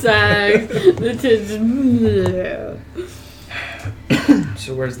ass sags, the tits.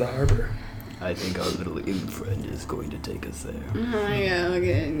 So where's the harbor? I think our little imp friend is going to take us there. Oh yeah, look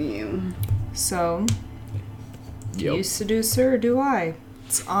at you. So, do you seduce her or do I?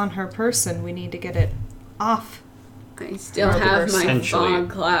 It's on her person. We need to get it off. I still have my Essentially. fog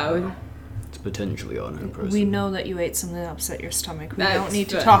cloud. It's potentially on her person. We know that you ate something that upset your stomach. We That's don't need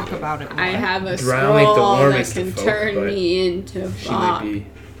to fine. talk about it more. I have a Drow ain't the scroll that warmest can of folk, turn but me into She might fog. be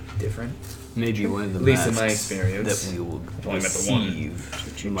different. Maybe one of the At least in masks my experience. that we will I've only met the one.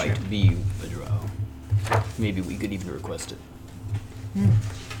 receive might be a drow. Maybe we could even request it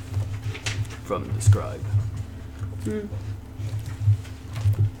from the scribe.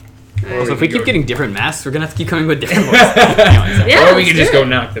 Also, if we keep getting different masks, we're gonna have to keep coming with different ones. Yeah, Or we could let's just do go it.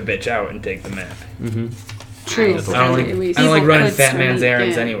 knock the bitch out and take the map. True. I don't like People running could fat man's sneak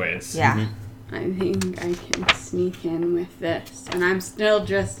errands in. anyways. Yeah. I think I can sneak in with this, and I'm still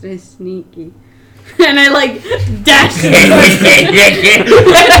just as sneaky. And I like dash.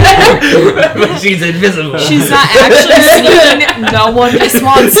 But she's invisible. She's not actually sneaking. No one just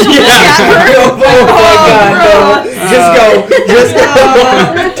wants to look at her. Oh my god, no. Just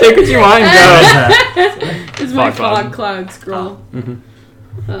go. Take what you want and It's my Fog cloud. fog cloud scroll.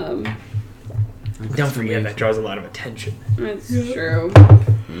 Don't forget that draws a lot of attention. That's true.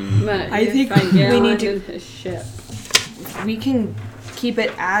 But I if think I get we need onto to- the ship. We can keep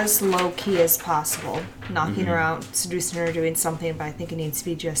it as low key as possible. Knocking her out, seducing her, doing something, but I think it needs to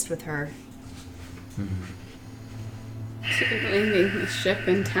be just with her. Leaving the ship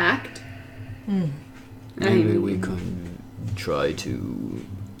intact. Maybe we can try to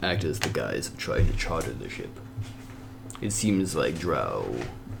act as the guys of trying to charter the ship. It seems like drow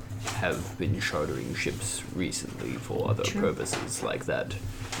have been chartering ships recently for other purposes, like that.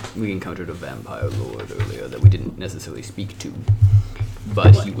 We encountered a vampire lord earlier that we didn't necessarily speak to,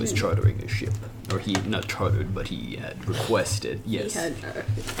 but he was chartering a ship. Or he, not chartered, but he had requested, yes, He had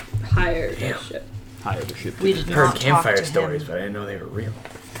hired a ship. hired a ship. We to did do Heard not talk campfire to him. stories, but I didn't know they were real.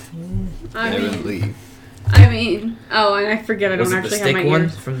 I that. mean, Evidently, oh, and I forget I Was don't it the actually have stick my one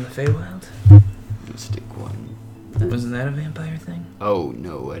ears. from the Feywild? the stick one. Wasn't that a vampire thing? Oh,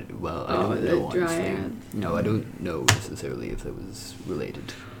 no, I Oh, don't the know, honestly. dryad. No, I don't know necessarily if that was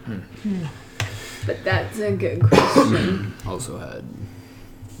related. But that's a good question. Also had,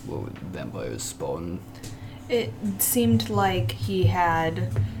 what would vampires spawn? It seemed like he had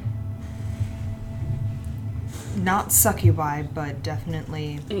not succubi, but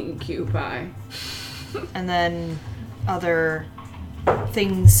definitely, Incubi. and then other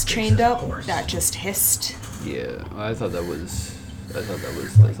things chained up that just hissed. Yeah, I thought that was the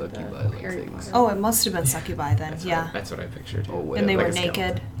succubi like things. Oh, it must have been succubi then. Yeah, That's what I pictured. Oh, and they whatever. were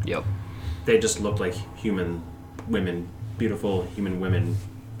naked. Yep. They just looked like human women, beautiful human women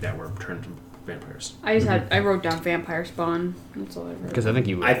that were turned to vampires. I just had I wrote down vampire spawn. That's all I wrote. Because I think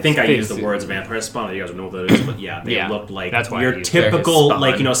you. I think I used the words vampire spawn. You guys would know what that is, but yeah, they Yeah, looked like that's why I your used typical, spawn.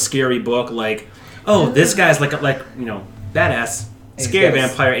 like scary book. Like, oh, this guy's like badass, He's scary got his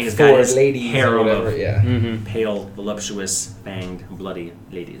vampire, and he's four got his ladies or harem whatever, of yeah. Mm-hmm. pale, voluptuous, fanged, bloody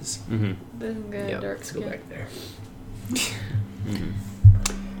ladies. Mm-hmm. This is good, Yep. dark Let's go skin. back there.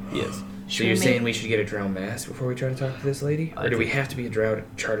 Yes. So you're saying we should get a drow mask before we try to talk to this lady? I Or do we think- have to be a drow to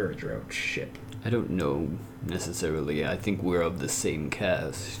charter a drow ship? I don't know necessarily. I think we're of the same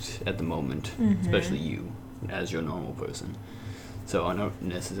caste at the moment, especially you, as your normal person. So I don't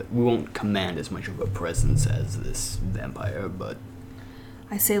necessarily. We won't command as much of a presence as this vampire, but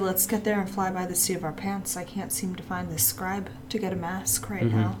I say let's get there and fly by the seat of our pants. I can't seem to find this scribe to get a mask right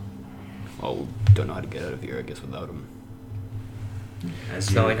now. well, don't know how to get out of here. I guess without him. It's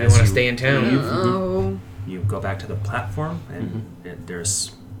not like we want to stay in town. Oh, You go back to the platform, and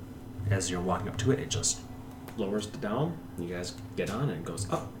there's, as you're walking up to it, it just lowers down. You guys get on, and it goes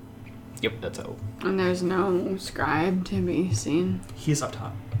up. Yep, that's how. and there's no scribe to be seen. He's up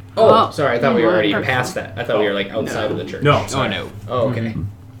top. Oh, Oh. sorry. I thought we were already Purple. past that. I thought we were like outside of the church. No, Oh sorry. no. Oh, okay.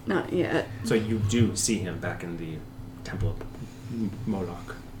 Not yet. So you do see him back in the Temple of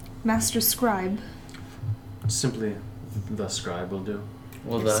Moloch. Master scribe, Simply, the scribe will do.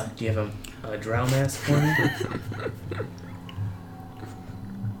 Well, do you have a drow mask for me?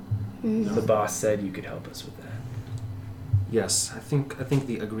 The boss said you could help us with that. Yes, I think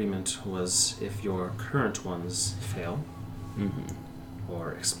the agreement was if your current ones fail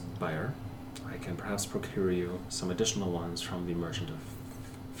or expire, I can perhaps procure you some additional ones from the Merchant of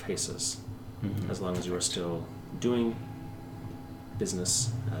Faces, as long as you are still doing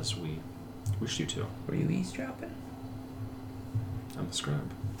business as we wish you to. Were you eavesdropping? I'm the scribe.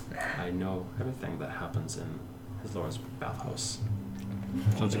 I know everything that happens in his lord's bathhouse.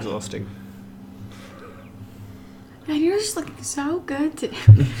 Sounds exhausting. And you're just looking so good today.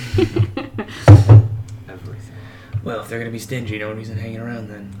 Everything. Well, if they're gonna be stingy, no reason hanging around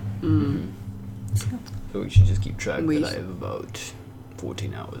then. So we should just keep track We that I should- have about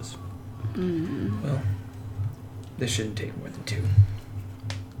 14 hours. Well, this shouldn't take more than 2.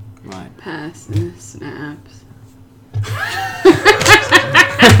 Right. Pass the snaps.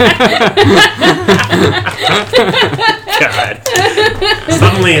 God.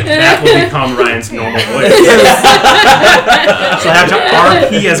 Suddenly, that will become Ryan's normal voice. She'll have to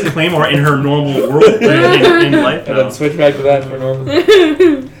RP as Claymore in her normal world in life. And now. then switch back to that for normal.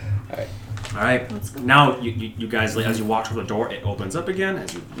 All right. Now, you guys, as you walk through the door, it opens up again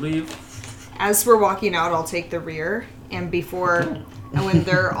as you leave. As we're walking out, I'll take the rear, and when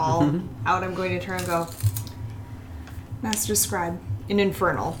they're all out, I'm going to turn and go, Master Scribe, in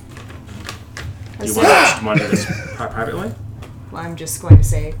Infernal. You want to do this privately? Well, I'm just going to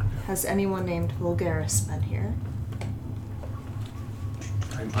say, has anyone named Vulgaris been here?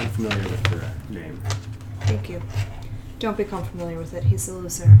 I'm unfamiliar with the name. Thank you. Don't become familiar with it. He's a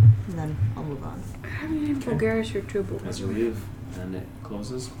loser. And then I'll move on. How do you name Vulgaris your Tubu? As you leave, and it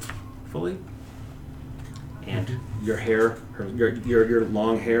closes fully, and your hair, your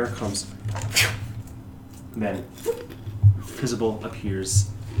long hair comes, then visible appears.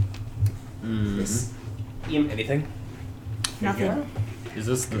 This Anything? Nothing. Is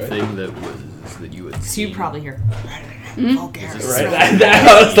this the thing that you had So seen? you probably hear Vulgaris. Right.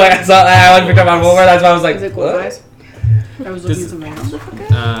 I was like, I saw that. I picked up on Wolverine. That's why I was like, Is it cool, what? guys? I was looking at something else.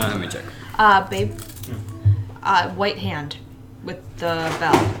 Let me check. Babe. White hand with the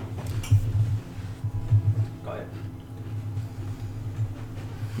bell. Go ahead.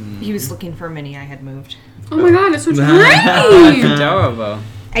 He was looking for a mini I had moved. Oh my god, it's so That's tiny! adorable.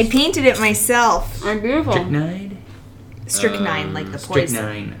 I painted it myself. I'm beautiful. Strychnine? Strychnine, like the poison.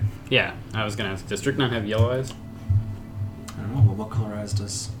 Strychnine. Yeah, I was gonna ask. Does Strychnine have yellow eyes? I don't know, but what color eyes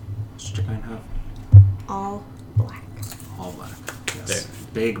does Strychnine have? All black. All black. Yes. There.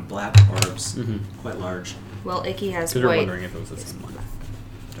 Big black orbs, quite large. Well, Icky has Because we were white. wondering if it was the same one.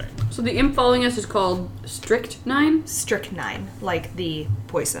 Sorry. So the imp following us is called Strychnine? Strychnine, like the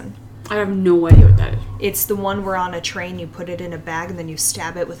poison. I have no idea what that is. It's the one where on a train you put it in a bag and then you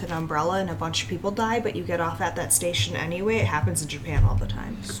stab it with an umbrella and a bunch of people die, but you get off at that station anyway. It happens in Japan all the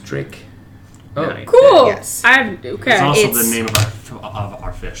time. Strychnine. Cool! Yes. Okay. It's also It's- the name of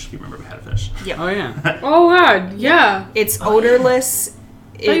our fish. You remember we had a fish. Oh yeah. Oh god, yeah. It's odorless,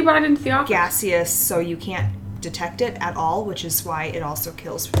 I thought you brought it into the office. gaseous, so you can't detect it at all, which is why it also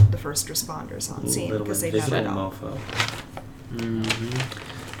kills the first responders on scene, Little because they never invisible know. mofo.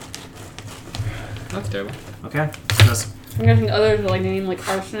 That's terrible. Okay. Just I'm guessing the others are like named like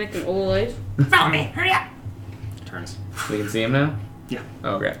arsenic and olalase. follow me. Hurry up. Turns. We can see him now? Yeah.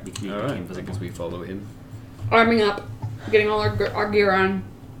 Oh, okay. You All right. became I visible. guess we follow him. Arming up. Getting all our gear on.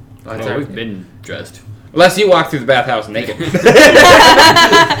 Oh, it's Oh, always we've been dressed. Unless you walk through the bathhouse naked. With your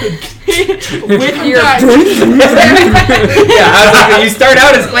Yeah, I was like, you start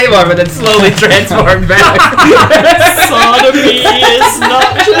out as Claymore, but then slowly transform back. sodomy is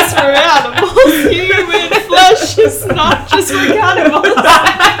not just for animals. Human flesh is not just for cannibals.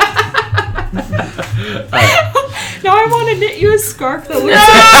 Now I want to knit you a scarf that looks like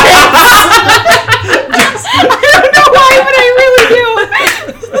I don't know why, but I really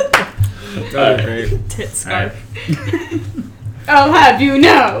do. Great. Tit scarf. I'll have you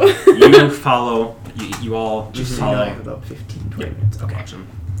know. You follow. You all Just follow. about 15, 20 Yep. minutes. Okay. Watch him.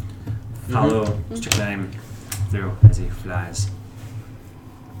 Follow Strychnine through as he flies.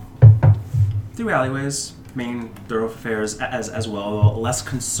 Through alleyways, main thoroughfares as well. Less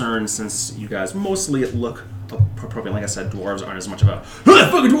concerned since you guys mostly look appropriate. Like I said, dwarves aren't as much of a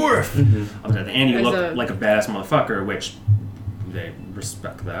fucking dwarf. And you As look a- like a badass motherfucker, which they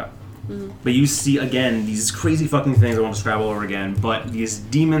respect that. But you see again these crazy fucking things I won't describe all over again. But these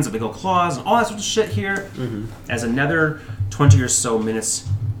demons with big old claws and all that sort of shit here. As another 20 or so minutes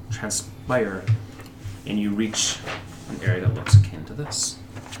transpire, and you reach an area that looks akin to this.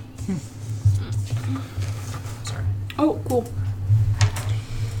 Sorry. Oh, cool.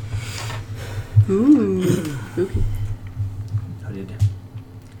 Ooh. Spooky. Hooded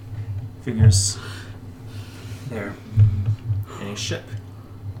figures there in a ship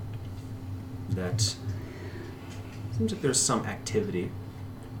that seems like there's some activity.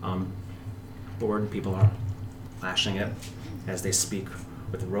 board. People are lashing it as they speak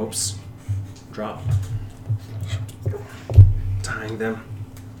with ropes. Drop. Tying them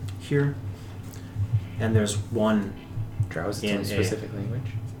here. And there's one Drow is in its own specific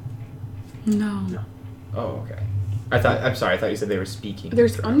language. No. No. Oh, okay. I'm sorry. I thought you said they were speaking.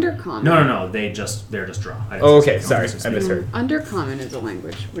 There's Undercommon. No. They're just Drow. I didn't Oh, say okay. speak. Sorry, Just I speak. misheard. Undercommon is a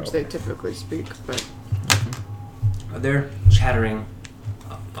language which they typically speak, but They're chattering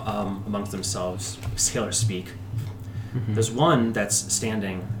amongst themselves, sailor speak. There's one that's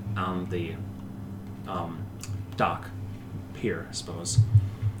standing on the dock pier, I suppose,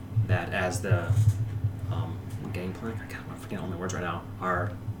 that as the gangplank, I'm forgetting all my words right now,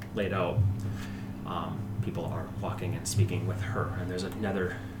 are laid out, people are walking and speaking with her, and there's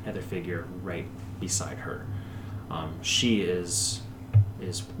another figure right beside her. She is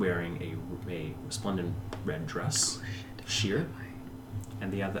wearing a resplendent red dress, sheer,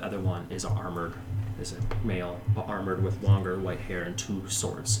 and the other one is armored, is a male armored with longer white hair and 2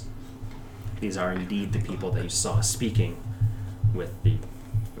 swords. These are indeed the people that you saw speaking with the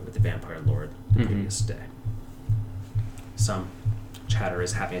vampire lord the previous day. Some chatter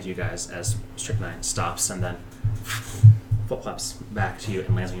is happening as you guys, as Strychnine stops and then flip-flops back to you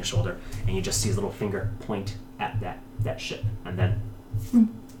and lands on your shoulder, and you just see his little finger point at that ship, and then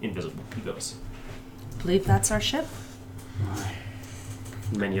invisible he goes. Believe that's our ship.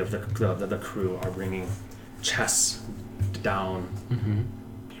 Many of the crew are bringing chests down,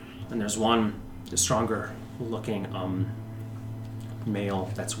 and there's one stronger looking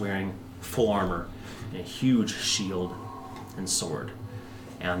male that's wearing full armor and a huge shield and sword,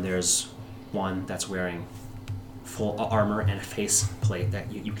 and there's one that's wearing full armor and a face plate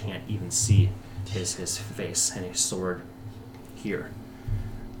that you can't even see his face, and a sword here.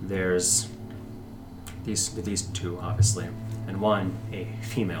 There's these two, obviously, and one, a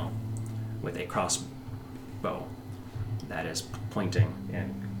female with a crossbow that is pointing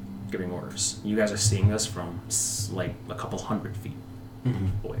and giving orders. You guys are seeing this from like a couple hundred feet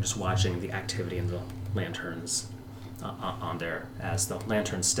away, just watching the activity in the lanterns on there as the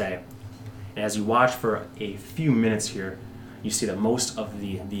lanterns stay. And as you watch for a few minutes here, you see that most of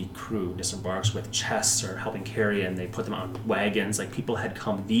the crew disembarks with chests or helping carry, and they put them on wagons. Like, people had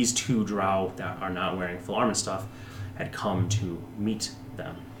come, these 2 drow that are not wearing full armor and stuff had come to meet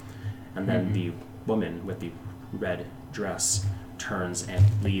them. And then the woman with the red dress turns and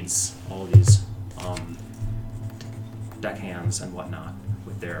leads all these deckhands and whatnot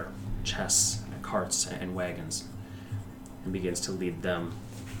with their chests and carts and wagons, and begins to lead them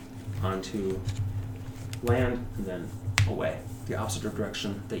onto land and then away, the opposite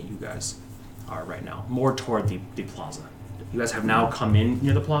direction that you guys are right now, more toward the plaza. You guys have now come in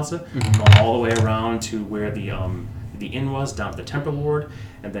near the plaza, gone all the way around to where the inn was, down to the temple ward,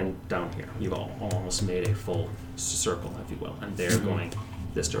 and then down here. You've almost made a full circle, if you will, and they're going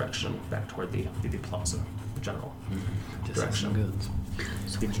this direction, back toward the plaza, the general direction.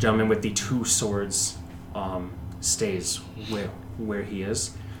 The gentleman with the 2 swords stays where he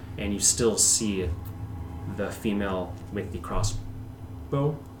is, and you still see the female with the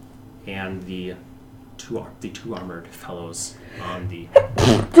crossbow and the two armored fellows on the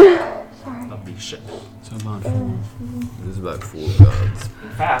of the ship. So about 4. There's about 4 gods. In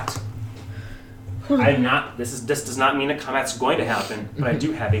fact, I'm not. This does not mean that combat's going to happen, but I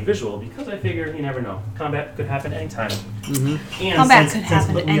do have a visual because I figure you never know. Combat could happen anytime. And Combat could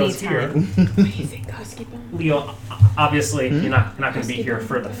happen Leo's anytime. here, Leo, obviously, you're not going to be here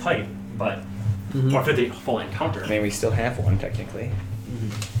for the fight, but or for the full encounter. I mean, we still have one technically.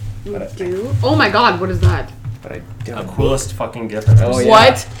 But oh my god, what is that? I The don't. coolest fucking gift I've ever Oh, seen. yeah.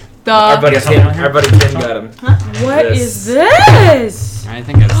 What the? Our buddy Tim got him. What This. is this? I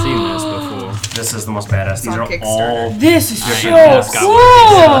think I've seen this before. This is the most badass. These on are Kickstarter. all. This is I so have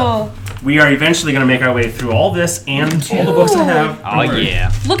got cool. We are eventually going to make our way through all this and all the books I have. Oh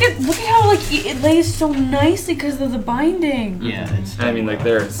yeah. Look at how like it lays so nicely because of the binding. Yeah, it's I mean, like,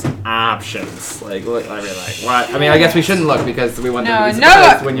 there's options. Like, look, I mean, like, what? I mean, I guess we shouldn't look because we want them to be No,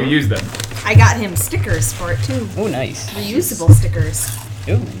 surprised when you use them. I got him stickers for it too. Oh, nice. Reusable stickers.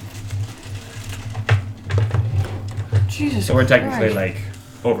 Ooh. Jesus So we're technically, Christ. like,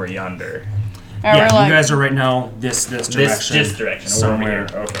 over yonder. Yeah, we're like, you guys are right now this direction. This direction. Somewhere.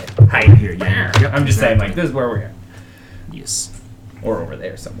 Over here. Okay. Right here, yeah. Yep, I'm just saying, exactly. like, this is where we're at. Yes. Or over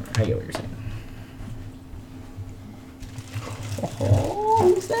there somewhere. I get what you're saying.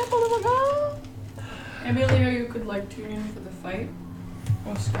 Oh, who's that motherfucker? Emilio, you could like tune in for the fight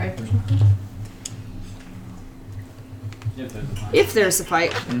or Skype or something. If there's a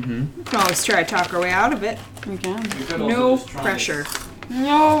fight, Mm-hmm. we can always try to talk our way out of it. We can. No pressure.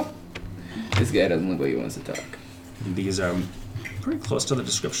 No. This guy doesn't look like he wants to talk. These are pretty close to the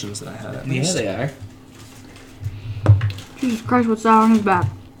descriptions that I had at least. Yeah, they are. Jesus Christ, what's that on his back?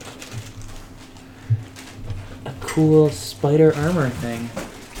 A cool spider armor thing.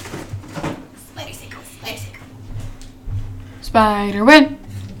 Spider win.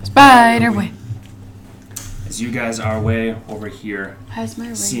 Spider win. As you guys are way over here, Has my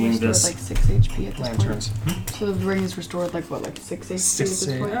ring seeing restored this like 6 HP at this lanterns. point? So the ring is restored like what, like 6 HP at this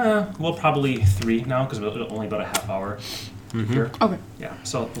point? Well, probably 3 now because we're only about a half hour here. Okay. Yeah,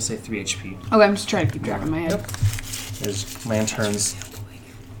 so we'll say 3 HP. Okay, I'm just trying to keep track in my head. There's lanterns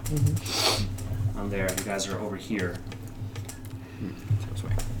on there. You guys are over here. This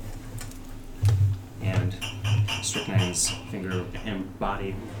way. And Stricknine's finger and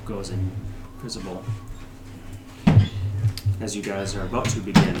body goes invisible. As you guys are about to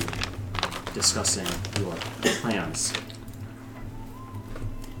begin discussing your plans,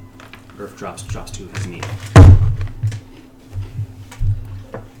 Earth drops to his knee.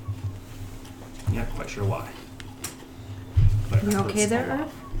 Not quite sure why. But it You okay hurts there, a lot.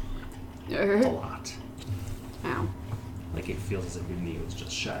 Earth? A lot. Ow. Like it feels as if your knee was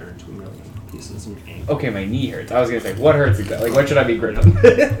just shattered into a million pieces and ankle. Okay, my knee hurts. I was gonna say, what hurts exactly? Like, what should I be gritting?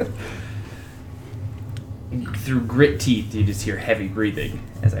 Through grit teeth, you just hear heavy breathing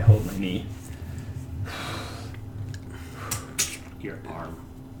as I hold my knee. Your arm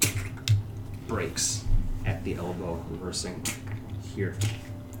breaks at the elbow, reversing here.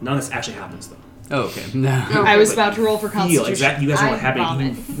 None of this actually happens though. Oh, okay. No. I was But about to roll for Feel Constitution. exactly. You guys know what I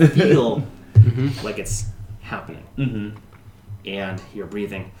happening. vomit. You feel like it's happening, Mm-hmm. and you're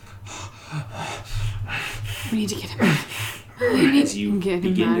breathing We need to get him out. We need as you to get him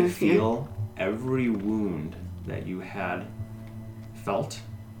begin out to of here. feel every wound that you had felt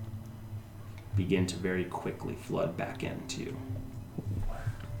begin to very quickly flood back into you.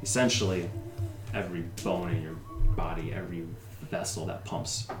 Essentially, every bone in your body, every vessel that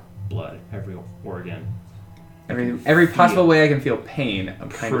pumps blood, every organ. Every possible way I can feel pain, I'm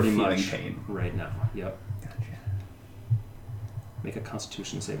kind of Pretty feeling much pain. right now. Yep. Gotcha. Make a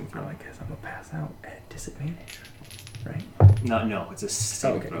Constitution saving throw. Oh, I guess I'm gonna pass out at disadvantage, right? No, it's a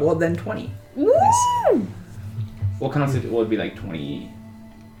saving Okay. throw. Well, then 20. Woo! Well, Constitution will be like 29.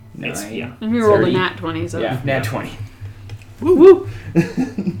 Yeah. And we rolled a 30. nat 20, so. Yeah, nat 20. Woo woo! But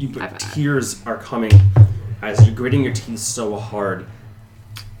High five. tears are coming as you're gritting your teeth so hard.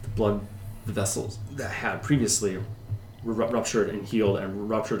 The blood vessels that had previously were ruptured and healed and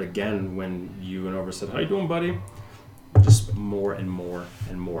ruptured again when you and Over said, "How you doing, buddy?" Just more and more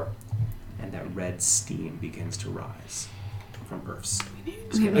and more. And that red steam begins to rise from Earth's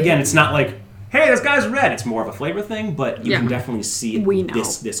skin. Again, it's not like, hey, this guy's red. It's more of a flavor thing, but you Yeah. can definitely see it We know.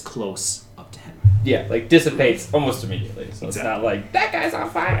 this close up to him. Yeah, like dissipates almost immediately. So it's Exactly. not like, that guy's on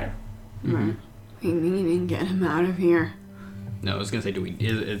fire. Right. We need to get him out of here. No, I was gonna say,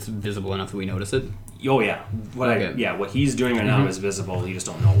 it's visible enough that we notice it? Oh yeah, Okay. what he's doing right now is visible. You just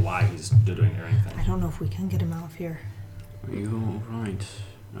don't know why he's doing it or anything. I don't know if we can get him out of here. Are you alright?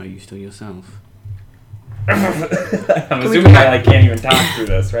 Are you still yourself? I'm assuming I like can't even talk through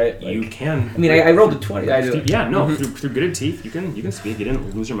this, right? Like, You can. I mean, I rolled a 20. I do. Yeah, no, through gritted teeth, you can speak. You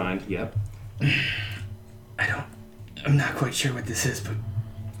didn't lose your mind. Yep. I'm not quite sure what this is, but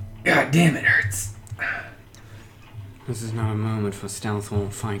god damn, it hurts. This is not a moment for stealth or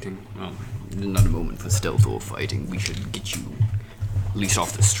fighting. Well, not a moment for stealth or fighting. We should get you at least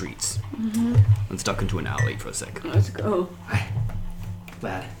off the streets. Let's duck into an alley for a sec. Let's go.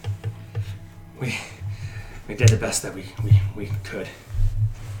 Lad, we did the best that we could.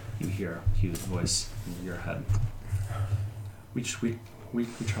 You hear Hugh's voice in your head. We tried.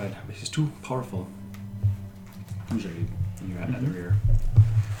 He's too powerful. Usually, you're at the rear.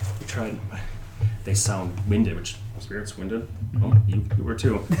 We tried. But they sound winded, which spirits winded. Oh, you were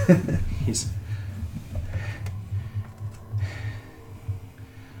too.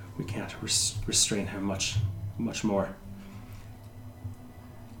 We can't restrain him much more.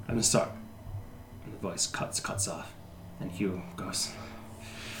 I'm gonna start. And the voice cuts off, and Hugh goes,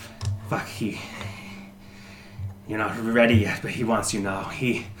 "Fuck, you're not ready yet, but he wants you now.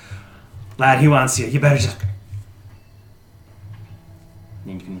 Lad, he wants you. You better just."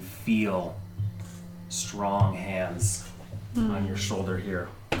 And you can feel strong hands on your shoulder here,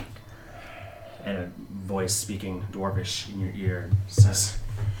 and a voice speaking Dwarvish in your ear says,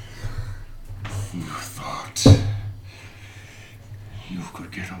 You thought you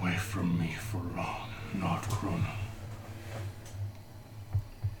could get away from me for long, not Chrono.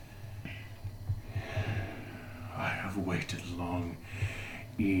 I have waited long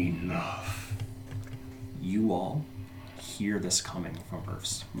enough. you all hear this coming from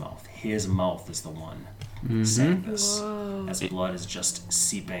Earth's mouth. His mouth is the one saying this. Whoa. As blood is just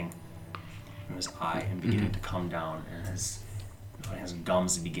seeping from his eye and beginning to come down, and his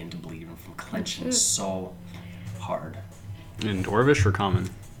gums begin to bleed from clenching so hard. In Dwarvish or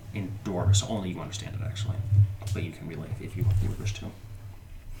common? In Dwarvish, only you understand it actually, but you can relay if you wish to.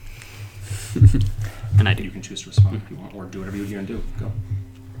 And I do. You can choose to respond if you want, or do whatever you're gonna do. Go.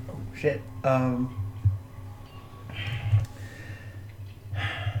 Oh shit.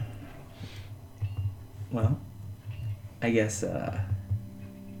 Well, I guess damn,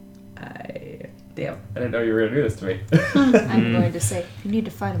 I didn't know you were gonna do this to me. I'm going to say, you need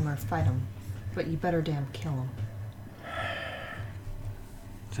to fight him or fight him, but you better damn kill him.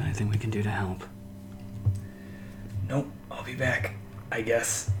 Is there anything we can do to help? Nope, I'll be back, I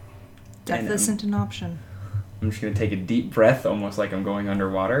guess. Death And, isn't an option. I'm just gonna take a deep breath, almost like I'm going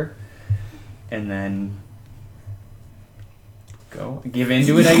underwater, and then give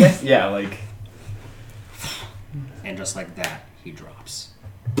into it, I guess. Yeah, like. And just like that, he drops.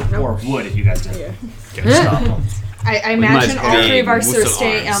 Or would if you guys didn't Yeah. stop him. I imagine must all be three of our muscle sir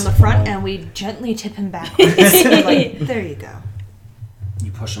stay arms. on the front and we gently tip him backwards. Like, there you go.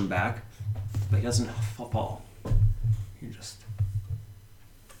 You push him back, but he doesn't fall. You just.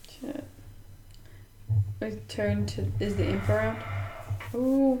 Shit. I turn to. Is the imp around?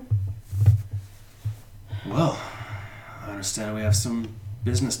 Ooh. Well, I understand we have some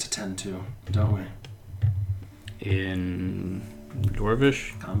business to tend to, don't we? In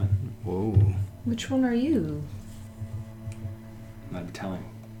Dwarvish? Common. Whoa. Which one are you? That'd be telling,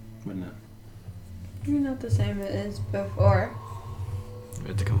 wouldn't it? You're not the same as before. We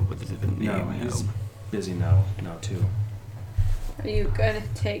have to come up with a different name. No, he's busy now too. Are you gonna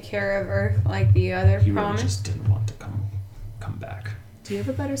take care of Earth like the other He really promised? just didn't want to come back. Do you have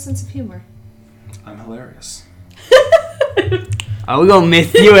a better sense of humor? I'm hilarious. Are we gonna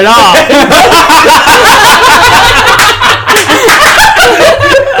miss you at all?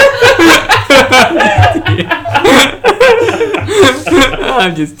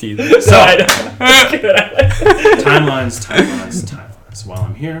 I'm just teasing. So, timelines. While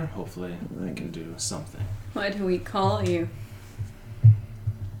I'm here, hopefully I can do something. What do we call you?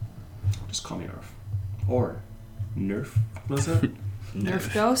 Just call me Earth. Or Nerf, was it?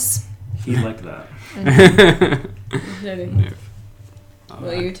 Nerf ghosts? He liked that. Nerf.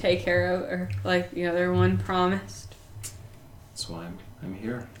 Will you take care of Earth like the other one promised? That's why I'm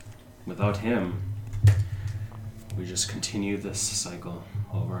here. Without him, we just continue this cycle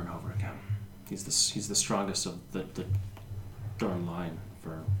over and over again. He's the strongest of the Dorn line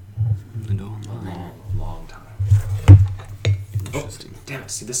for The Dorn a line. long time. Interesting. Oh, damn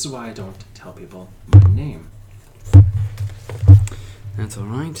it. See, this is why I don't tell people my name. That's all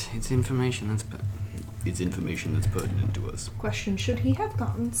right. It's information that's pertinent to us. Question, should he have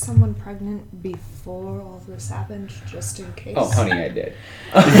gotten someone pregnant before all this happened, just in case? Oh, honey, I did.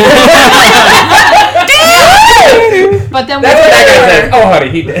 But then That's what that guy said. Oh, honey,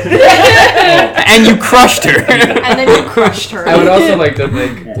 he did. And you crushed her. And then you crushed her. I would also like to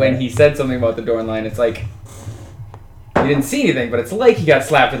think when he said something about the Dorn line, it's like you didn't see anything, but it's like he got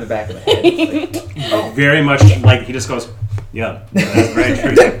slapped in the back of the head. It's like, Very much like he just goes, yeah, that's very true.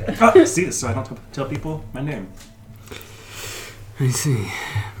 He's like, oh, see this, so I don't tell people my name. I see.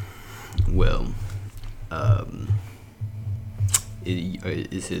 Well,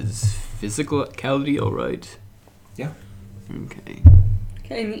 is his physicality all right? Yeah. Okay.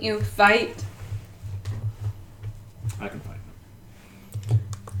 Can you fight? I can fight.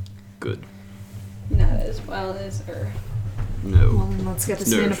 Good. Not as well as Earth. No. Well, then let's get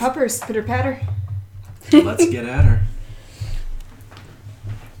this man a Nerf. puppers, pitter patter. Let's get at her.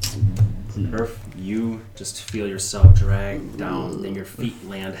 Earth, you just feel yourself dragged down, and your feet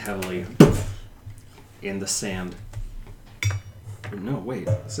land heavily in the sand. No, wait,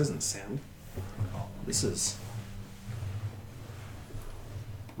 this isn't sand. This is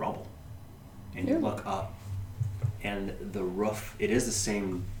rubble. And you look up, and the roof, it is the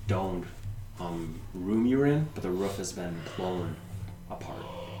same domed room you were in, but the roof has been blown apart.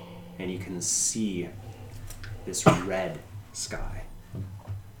 And you can see this red sky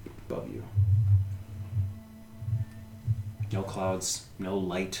above you. No clouds, no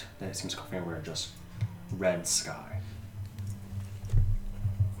light that seems to come from anywhere, just red sky.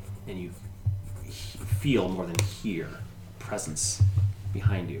 And you feel more than hear a presence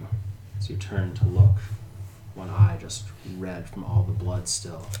behind you. So you turn to look, one eye just red from all the blood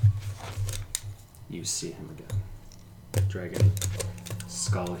still. You see him again. Dragon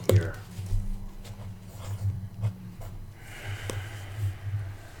skull here.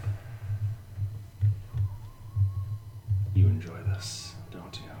 enjoy this,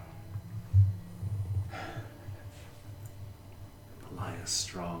 don't you? Lie is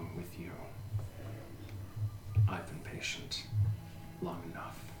strong with you. I've been patient long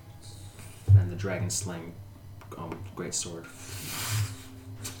enough. And the dragon slaying great sword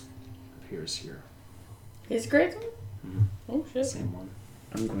appears here. His great one? Mhm. Oh shit. Same one.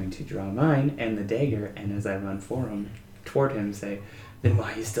 I'm going to draw mine and the dagger, and as I run for him, toward him, say, "Then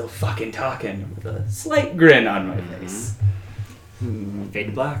why are you still fucking talking?" With a slight grin on my face. Fade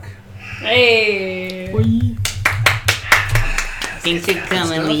to black. Hey. Thanks for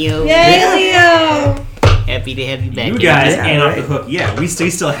coming, Leo. Yay, Leo! Happy to have you back. You in. guys Yeah, ain't off the right. hook yet. We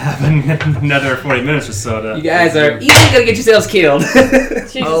still have another 40 minutes or so to... You guys are easily gonna get yourselves killed.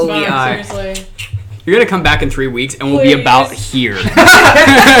 Jesus, Oh, we Bob, are. seriously. You're gonna come back in 3 weeks, and we'll be Please. about here.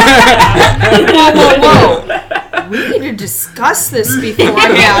 Whoa. We need to discuss this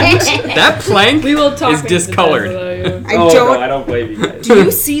beforehand. That plank We will talk is into the discolored. death without you. I No, don't. I don't blame you guys. Do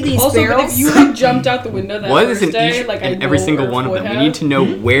you see these Also, but barrels? if you had jumped out the window that What first is in day, each like I and every know single Earth one of would them? We have. need to know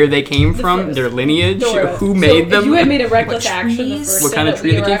where they came from, first. their lineage, Dora, who so made them. If you had made a reckless What action the trees? first What day kind of that tree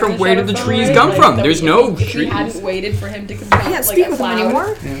we they were came at from? the Where did the Shadow trees Foray, come like, from? that There's we- no if we trees. hadn't waited for him to come I out, can't like, speak out with them loud,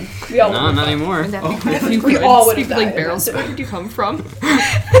 anymore. We all No, would've not died. anymore. Wouldn't that be We great? all would've Speak like died. barrels. Where did you come from?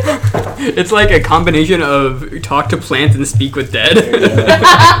 It's like a combination of talk to plants and speak with dead. You're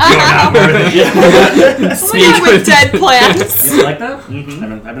not worthy. Speak with dead plants. You like that?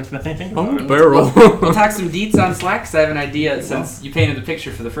 Mm-hmm. I've been thinking about it. barrel. We'll talk some deets on Slack, because I have an idea. Since you painted the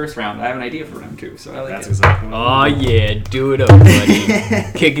picture for the first round, I have an idea for round 2, so I like That's it. exactly what Oh yeah, do it up, buddy.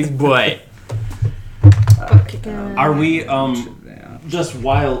 Kick his butt. Are we, Yeah. just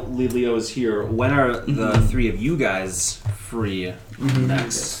while Leo is here, when are the three of you guys free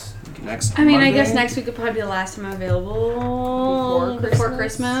next? Next I mean, I Monday? guess next week would probably be the last time I'm available before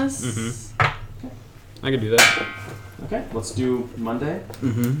Christmas. I could do that. Okay, let's do Monday,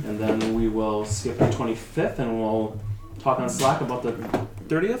 Mm-hmm. and then we will skip the 25th, and we'll talk on Slack about the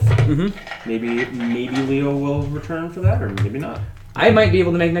 30th. Mm-hmm. Maybe Leo will return for that, or maybe not. I might be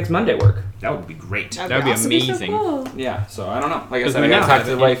able to make next Monday work. That would be great. That would be Awesome. It'd be so amazing. cool. Yeah, so I don't know. Like I Because said, we I now gotta talk have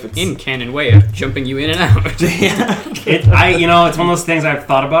to the an wife. It's in-canon way of jumping you in and out. It's one of those things I've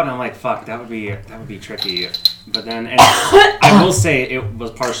thought about, and I'm like, fuck, that would be tricky. But then, and I will say it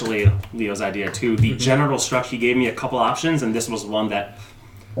was partially Leo's idea too. The general structure, he gave me a couple options, and this was one that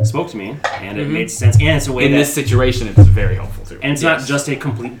spoke to me, and it made sense. And it's a way in that, this situation, it's very helpful too. and it's not just a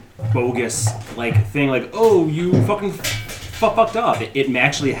complete bogus thing. Like, oh, you fucking fucked up. It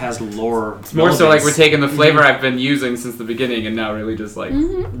actually has lore. It's more so like we're taking the flavor I've been using since the beginning and now really just like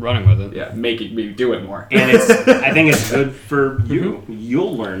Running with it. yeah, making me do it more. And I think it's good for you.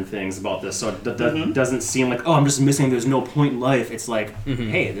 You'll learn things about this, so it doesn't seem like, oh, I'm just missing. There's no point in life. It's like,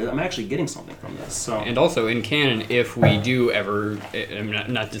 hey, I'm actually getting something from this. So And also in canon, if we do ever,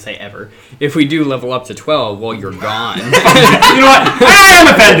 not to say ever, if we do level up to 12 while you're gone, you know what? I'm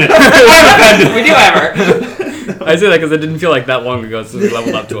offended. We do ever. I say that because it didn't feel like that long ago since we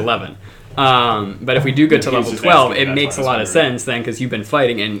leveled up to 11. But if we do get to He was level just 12, asking it me, makes a that's why I lot was of wondering. sense then because you've been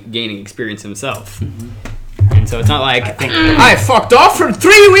fighting and gaining experience himself. And so it's not like, I think- I fucked off for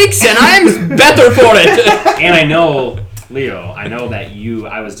 3 weeks and I'm better for it. And I know, Leo, I know that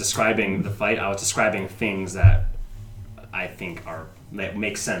I was describing the fight. I was describing things that I think that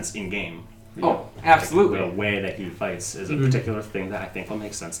make sense in game. Oh, absolutely. The way that he fights is a particular thing that I think will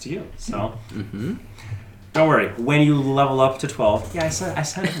make sense to you. So, don't worry. When you level up to 12, yeah, I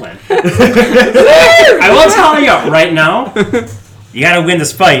said when. I will tell you right now. You gotta win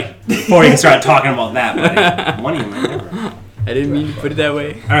this fight before you can start talking about that, buddy. One of you might never. I didn't mean to put it that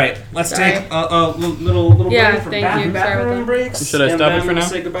way. All right, let's Sorry. take a little Yeah, break for thank you. Sorry about bathroom that. breaks. Should I and stop it then for we'll now?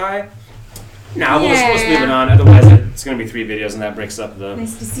 Say goodbye. No, we'll just leave Yeah. it on. Otherwise, it's gonna be 3 videos, and that breaks up the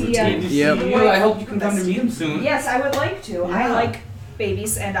Nice to see routine. you. Yep. I hope you can come to meet him soon. Yes, I would like to. I like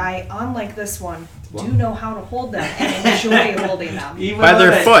babies, and I, unlike this one, do know how to hold them and enjoy holding them. He will By their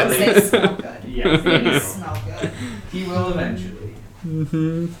eventually. foot. They smell good. Yes. Babies smell good. He will eventually.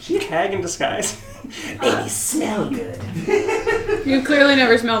 She a hag in disguise. Babies smell good. You clearly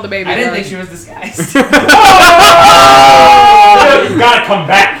never smelled the baby. I didn't Darling. think she was disguised. You gotta come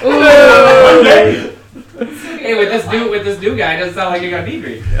back. Hey, with this new guy, it doesn't sound like you got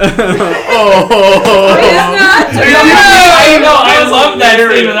debriefed. Oh. I know, I love that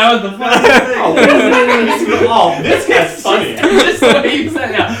scene, but that was the funniest thing. Oh, this guy's funny. Just the way you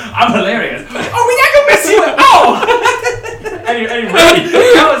said it. I'm hilarious. Oh, we not gonna miss you. Oh! Eddie Murphy.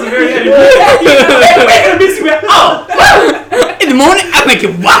 That was a very Eddie We're gonna miss you. Oh. In the morning, I make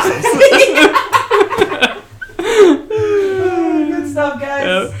it waffles. Good stuff,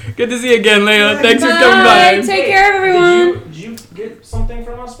 guys. Good to see you again, Leila. Thanks for Bye. coming by. Take care of everyone. Did you you get something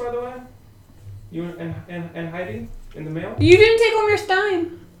from us, by the way? You and Heidi in the mail? You didn't take home your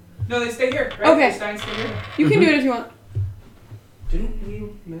Stein. No, they stay here. Right? Okay. The Steins stay here. You can do it if you want. Didn't we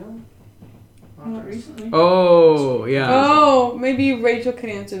mail? Not recently. Oh, yeah. Oh, maybe Rachel can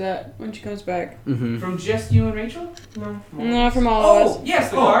answer that when she comes back. Mm-hmm. From just you and Rachel? No, from all of us. Oh, yes,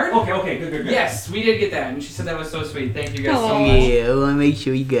 the card. Okay, good. Yes, we did get that, and she said that was so sweet. Thank you guys so Hello. much. Yeah, I want to make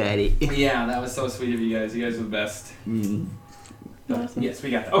sure you got it. Yeah, that was so sweet of you guys. You guys were the best. Awesome. Yes, we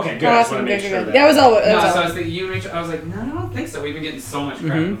got that. Okay, good. I just want Awesome, to make good, sure good. that. That was all. No, That was so all. I was thinking you and Rachel. I was like, no, I don't think so. We've been getting so much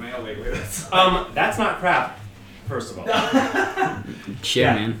crap in the mail lately. That's not crap. First of all. Shit,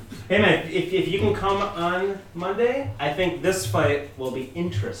 Yeah. man. Hey man, if you can come on Monday, I think this fight will be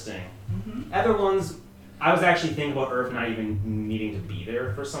interesting. Other ones, I was actually thinking about Earth not even needing to be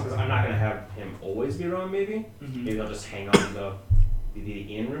there for some, because I'm not going to have him always be around. Maybe I'll just hang on to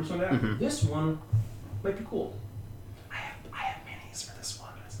the in room, something like that. This one might be cool. I have minis for this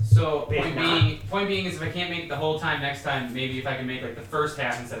one. So Big point being is if I can't make it the whole time next time, maybe if I can make like the first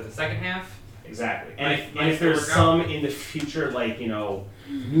half instead of the second half. Exactly. Like, And if there's work out. some in the future, like, you know,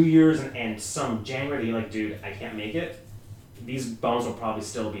 New Year's and some January, you're like, dude, I can't make it. These bums will probably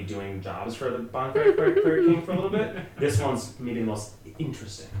still be doing jobs for the Bonfire King for a little bit. This one's maybe the most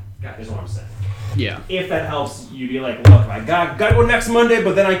interesting. Is what I'm saying. Yeah. If that helps you be like, look, I gotta go next Monday,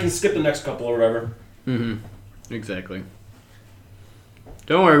 but then I can skip the next couple or whatever. Mm-hmm. Exactly.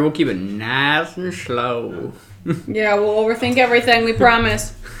 Don't worry, we'll keep it nice and slow. Yeah, we'll overthink everything. We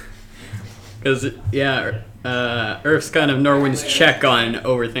promise. Because, Earth's kind of Norwin's check on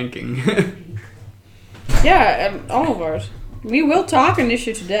overthinking. Yeah, all of ours. We will talk an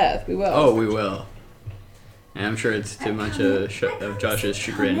issue to death. We will. Oh, we will. And I'm sure it's too much of Josh's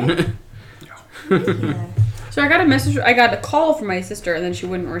chagrin. So I got a message. I got a call from my sister, and then she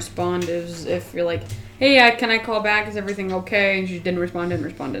wouldn't respond. It was if you're like, "Hey, can I call back? Is everything okay?" And she didn't respond.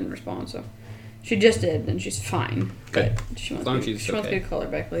 So she just did, and she's fine. Good. But she As wants long me, as she's she wants me okay. to call her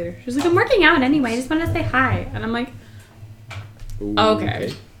back later. She was like, "I'm working out anyway. I just want to say hi." And I'm like, Ooh,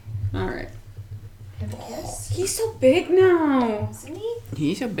 "Okay, all right." He's so big now. Isn't he?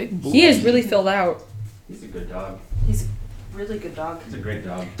 He's a big boy. He is really filled out. He's a good dog. He's a really good dog. He's a great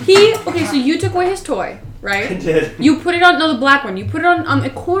dog. Okay, so you took away his toy, right? I did. You put it on, no, the black one. You put it on the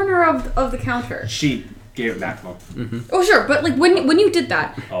corner of the counter. She gave it back to him. Oh, sure, but like when you did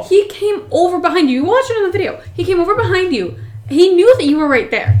that, Oh. he came over behind you. You watched it on the video. He came over behind you. He knew that you were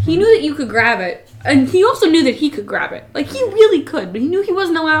right there. He knew that you could grab it. And he also knew that he could grab it. Like, he really could, but he knew he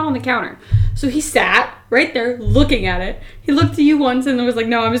wasn't allowed on the counter. So he sat right there looking at it. He looked to you once and then was like,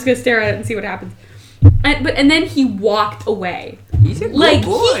 no, I'm just going to stare at it and see what happens. And then he walked away. He's a good Like,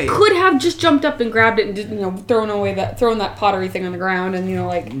 boy. he could have just jumped up and grabbed it and just, thrown that pottery thing on the ground and,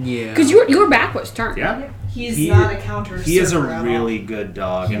 Yeah. because your back was turned. Yeah. He's He- not a counter. He is a surfer at all. really good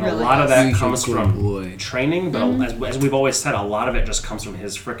dog, He and really a lot of is. that He's a comes good from boy. training. But as we've always said, a lot of it just comes from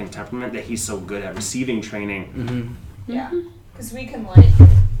his freaking temperament that he's so good at receiving training. Yeah. Because we can like.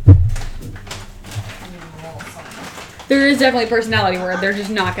 There is definitely a personality where they're just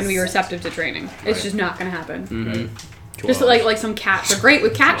not going to be receptive to training. It's just not going to happen. Mm-hmm. Just like some cats are great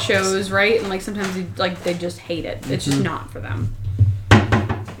with cat shows, right? And like sometimes they just hate it. It's just not for them.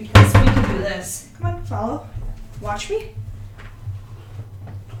 Because we can do this. Come on, follow. Watch me.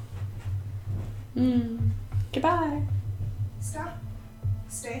 Goodbye. Stop.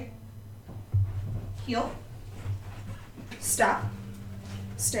 Stay. Heel. Stop.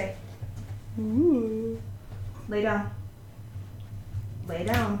 Stay. Ooh. Lay down. Lay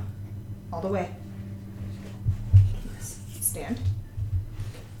down. All the way. Stand.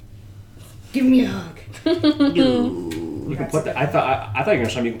 Give me a hug. You can put the. I thought you were gonna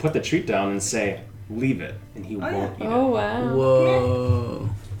show him. You can put the treat down and say, "Leave it," and he won't eat Oh wow. Whoa.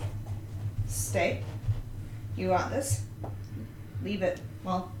 Stay. You want this? Leave it.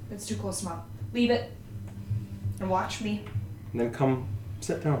 Well, it's too close to mom. Leave it. And watch me. it. And then come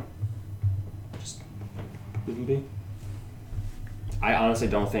sit down. Just leave him be. I honestly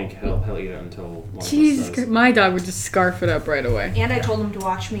don't think he'll eat it until one of us Jesus does. Christ, my dog would just scarf it up right away. And I told him to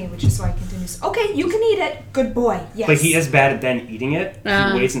watch me, which is why he continues. Okay, you can eat it. Good boy. Yes. But he is bad at then eating it.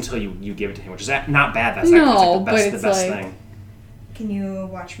 Uh. He waits until you give it to him, which is not bad. That's No, actually but the it's best like- thing. Can you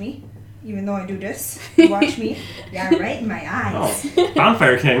watch me? Even though I do this, you watch me. Yeah, right in my eyes. Oh,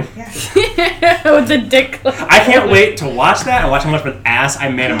 Bonfire King. Yeah. With the dick. I can't wait to watch that and watch how much of an ass I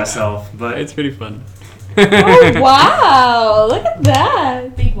made of myself. But It's pretty fun. Oh wow! Look at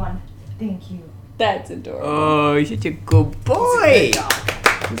that. Big one. Thank you. That's adorable. Oh, he's such a good boy. Good dog.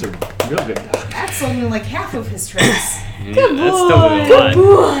 he's a real good dog. That's only like half of his tricks. Good boy. That's still a lot.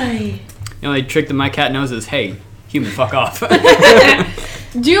 Boy. The only trick that my cat knows is, hey, Human, fuck off.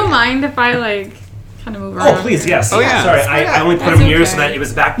 Do you mind if I like kind of move around? Oh, please, yes. Oh, yeah. Sorry, I only put That's them here okay. so that it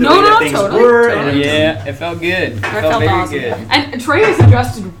was back the No, way no, that things totally, were. totally. Yeah, it felt good. It That felt felt very awesome. good. And Trey was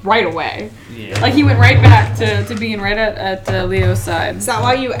adjusted right away. Yeah. Like he went right back to being right at Leo's side. Is that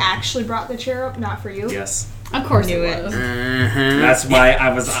why you actually brought the chair up, not for you? Yes. Of course Knew it it. was. That's why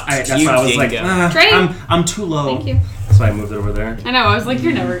I was. That's You why I was like, dingo. Trey. I'm too low. Thank you. So I moved it over there. I know. I was like,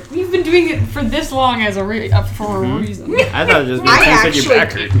 you've been doing it for this long as for a reason. I thought it just made I sense that you back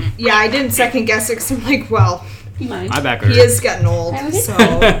actually, her. yeah, I didn't second guess it because I'm like, well, Mine. I back her. he is getting old, I was- so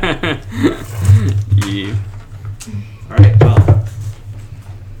Yeah. All right. Well,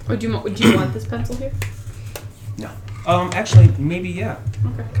 Would you want this pencil here? no. Actually, maybe yeah.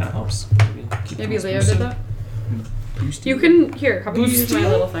 Okay. Kind of helps. Maybe Leo did that. You can here. How about you use my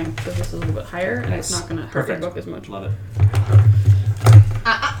little thing because this is a little bit higher and it's Nice. not gonna hurt your Perfect. book as much. Love it.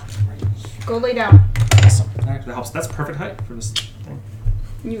 go lay down. Awesome. All right, that helps. That's perfect height for this thing.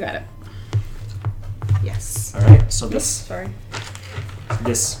 You got it. Yes. All right. So Sorry.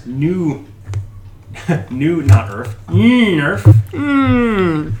 this new not Earth Nerf.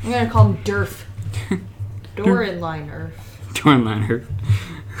 I'm gonna call him Durf. Door in line Earth. Torn liner.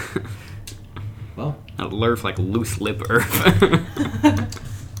 Well, A lurf like loose lip earth.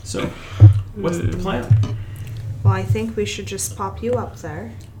 so what's the plan? Well, I think we should just pop you up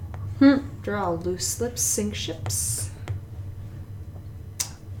there. Draw loose lips, sink ships.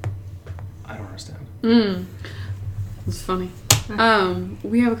 I don't understand. It's funny.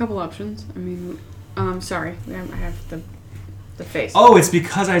 We have a couple options. I mean, sorry. I have the face. Oh, it's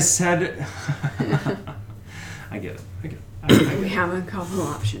because I said. I get it. I get it. We have a couple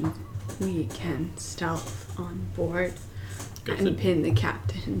options. We can stealth on board and pin the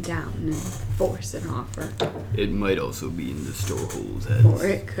captain down and force an offer. It might also be in the storehold's Or heads.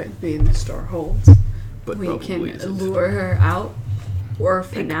 it could be in the store holds. But We probably can isn't. lure her out.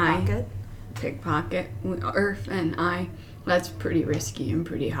 Orf and I. Pickpocket. Pickpocket. Orf and I. That's pretty risky and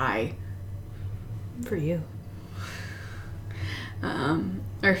pretty high. For you.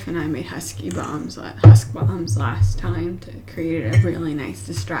 Urf and I made husk bombs last time to create a really nice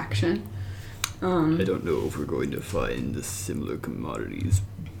distraction. I don't know if we're going to find the similar commodities.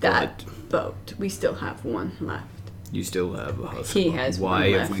 That boat, we still have one left. You still have a husk He bomb. has Why one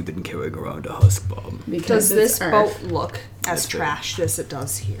have left. we been carrying around a husk bomb? Because Does this it's Urf. boat look as That's true. trashed as it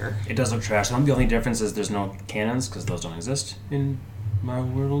does here? It does look trash. I think the only difference is there's no cannons because those don't exist in my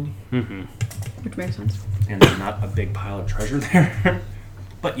world, Mm-hmm. Which makes sense. and there's not a big pile of treasure there.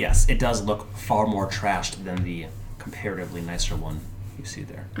 But yes, it does look far more trashed than the comparatively nicer one you see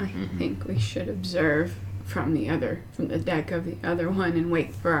there. I think we should observe from the deck of the other one and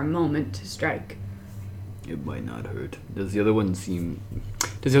wait for our moment to strike. It might not hurt. Does the other one seem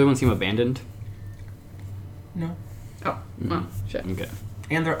abandoned? No. Oh, well, shit. Okay.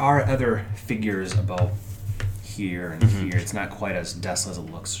 And there are other figures about here and here. It's not quite as desolate as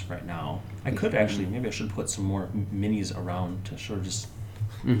it looks right now. I could actually, maybe I should put some more minis around to sort of just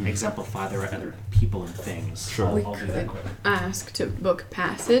exemplify there are other people and things. Sure. I'll do that quick. Ask to book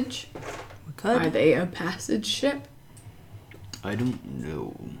passage. We could. Are they a passage ship? I don't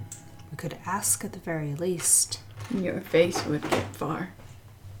know. We could ask at the very least. Your face would get far.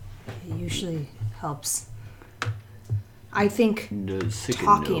 It usually helps. I think Does Sicken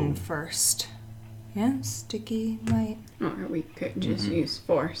talking know? first. Yeah, Sticky might. Or we could just use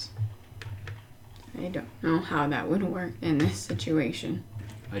force. I don't know how that would work in this situation.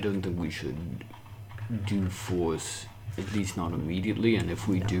 I don't think we should do force, at least not immediately, and if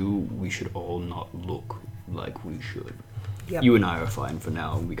we do, we should all not look like we should. Yep. You and I are fine for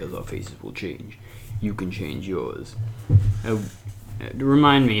now because our faces will change. You can change yours.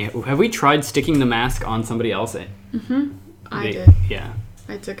 Remind me, have we tried sticking the mask on somebody else? I They- did. Yeah.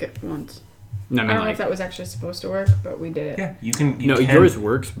 I took it once. No, I I mean, don't know like, if that was actually supposed to work, but we did it. Yeah, you can. no, yours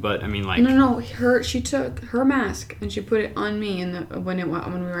works, but I mean, like, No, she took her mask and she put it on me when we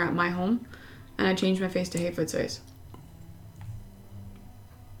were at my home, and I changed my face to Hayfoot's face.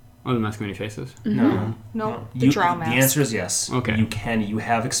 oh, the mask many faces. No. No, the draw mask. The answer is yes. Okay. You can. You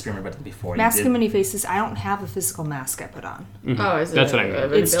have experimented with it before. Mask you of did. many faces. I don't have a physical mask I put on. Oh, is it That's what I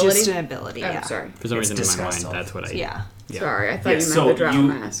an mean. It's ability? just an ability. Oh, yeah. sorry. For some It's reason in my disguise mind, self. that's what I. Yeah. Yeah. Sorry, I thought Yeah, you meant so the draw you-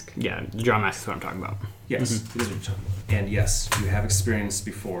 mask. Yeah, the draw mask is what I'm talking about. Yes, it is what you're talking about. And yes, you have experience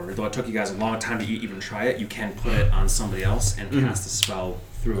before. Though it took you guys a long time to even try it, you can put it on somebody else and cast the spell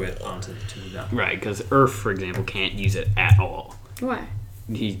through it onto them. Right, because Earth, for example, can't use it at all. Why?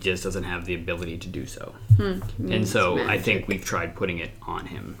 He just doesn't have the ability to do so. And Means so I magic. think we've tried putting it on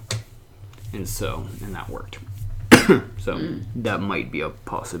him. And that worked. So that might be a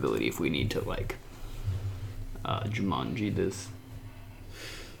possibility if we need to, like, Jumanji this.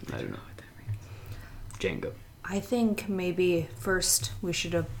 I don't know. Jenga. I think maybe first we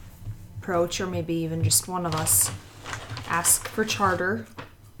should approach, or maybe even just one of us, ask for charter,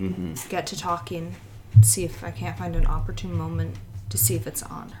 get to talking, see if I can't find an opportune moment to see if it's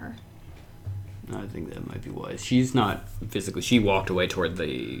on her. I think that might be wise. She's not physically. She walked away toward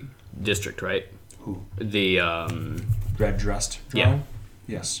the district, right? Who? The Red dressed drow? Yeah.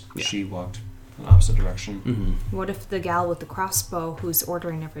 Yes. Yeah. She walked in the opposite direction. What if the gal with the crossbow who's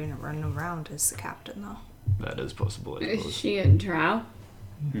ordering everyone to run around is the captain, though? That is possible, I Is suppose. she a drow?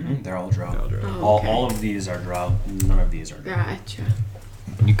 They're all drow. Oh, okay. All of these are drow. None of these are drow. Gotcha.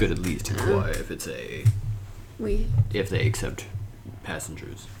 You could at least inquire if it's if they accept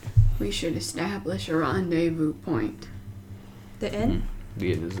passengers. We should establish a rendezvous point. The inn?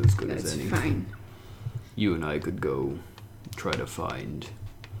 The inn is as good That's as any. fine. You and I could go try to find,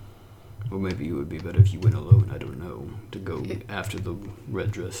 or maybe it would be better if you went alone, I don't know, to go after the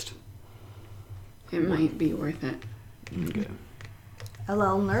red dressed. It might be worth it. Okay.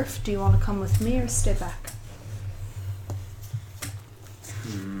 LL Nerf, do you want to come with me or stay back?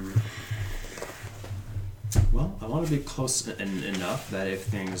 Well, I want to be close enough that if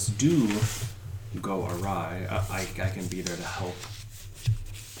things do go awry, I can be there to help.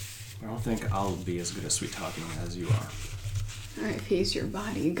 I don't think I'll be as good at sweet talking as you are. If he's your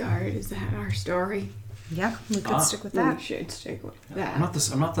bodyguard, is that our story? Yeah, we could stick with that. We should stick with Yeah, that. I'm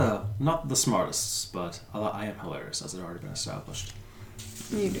not the smartest, but I am hilarious, as had already been established.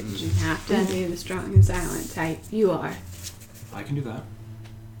 You didn't have to be the strong and silent type. You are. I can do that.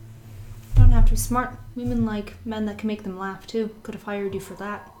 Don't have to be smart. Women like men that can make them laugh too. Could have hired you for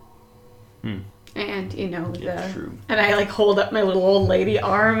that. And Yeah, true. and I like hold up my little old lady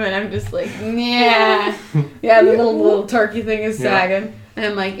arm, and I'm just like, yeah, yeah. The little turkey thing is sagging, and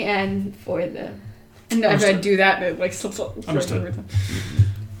I'm like, and for the, and if I do that, it like slips. Understood. Everything.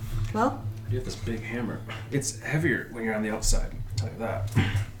 Well, You have this big hammer. It's heavier when you're on the outside. I'll tell you that.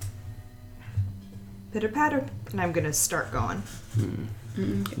 pitter patter. And I'm gonna start going.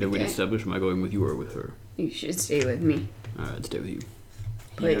 Then we Okay. establish, am I going with you or with her? You should stay with me. Alright, stay with you.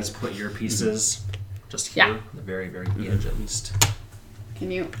 You guys put your pieces just here, Yeah. the very, very edge at least. Can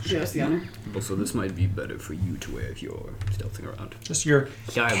you show us the honor? Also, this might be better for you to wear if you're stealthing around. Just you're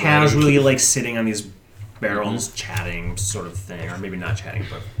Yeah, I casually like sitting on these barrels, chatting sort of thing, or maybe not chatting,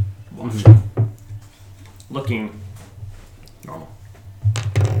 but watching, looking normal.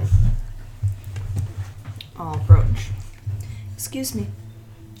 I'll approach. Excuse me.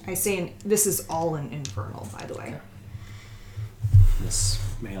 I say, this is all in Infernal, by the way. This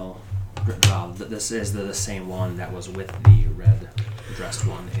male drow, this is the same one that was with the red dressed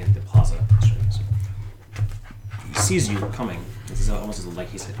one in the plaza. He sees you coming. This is almost like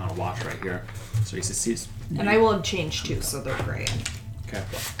he's on a watch right here. So he sees. And I will have changed too, so they're gray. Okay.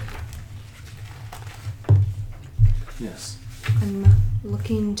 Yes. I'm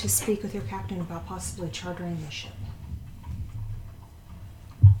looking to speak with your captain about possibly chartering the ship.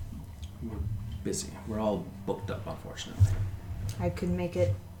 We're busy. We're all booked up, unfortunately. I could make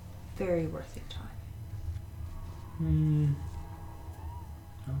it very worth your time.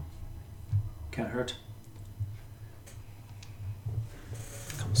 No. Can't hurt.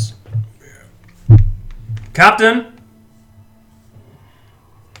 Comes. Captain!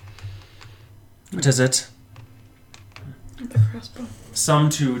 What is it? The crossbow. Some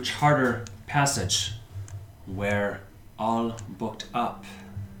to charter passage. We're all booked up.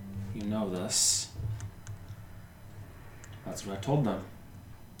 You know this. That's what I told them.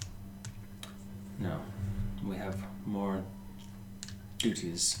 No. We have more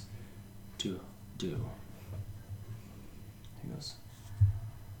duties to do. He goes,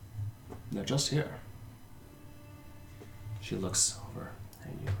 they're just here. She looks over at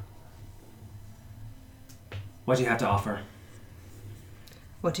you. What do you have to offer?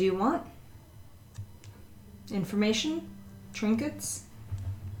 What do you want? Information? Trinkets?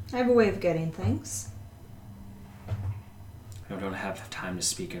 I have a way of getting things. I don't have time to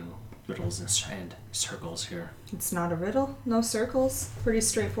speak in riddles and circles here. It's not a riddle, no circles. Pretty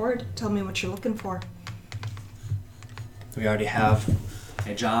straightforward. Tell me what you're looking for. We already have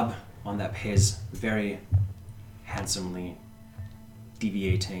a job, one that pays very handsomely.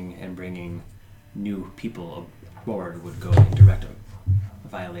 Deviating and bringing new people aboard would go in direct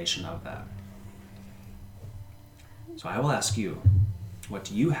violation of that. So I will ask you, what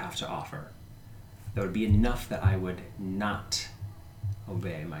do you have to offer that would be enough that I would not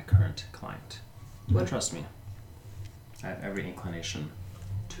obey my current client? What? Trust me, I have every inclination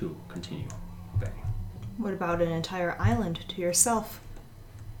to continue obeying. What about an entire island to yourself?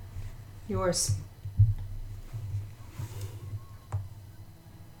 Yours.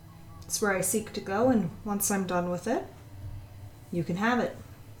 That's where I seek to go, and once I'm done with it, you can have it.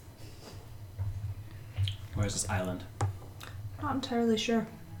 Where's this island? Not entirely sure.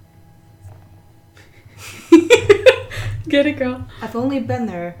 Get it, girl. I've only been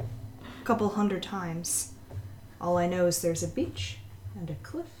there a couple 100 times. All I know is there's a beach and a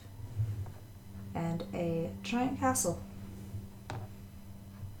cliff and a giant castle.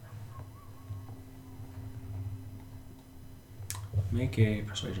 Make a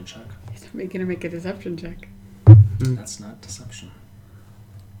persuasion check. He's gonna make a deception check. That's not deception.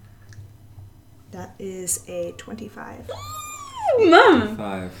 That is a 25. Mom!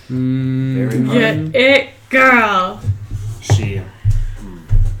 5. Very hard. Get it, girl. She.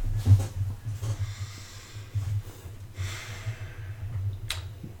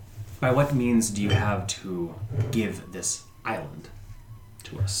 By what means do you have to give this island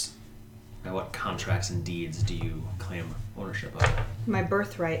to us? By what contracts and deeds do you claim ownership of it? My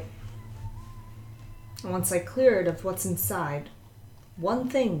birthright. And once I clear it of what's inside, one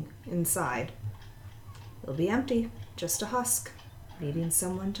thing inside, it'll be empty, just a husk, needing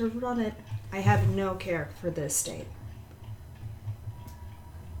someone to run it. I have no care for the estate.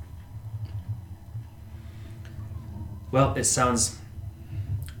 Well, it sounds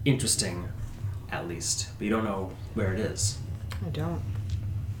interesting, at least, but you don't know where it is. I don't.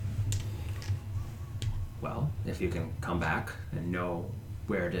 Well, if you can come back and know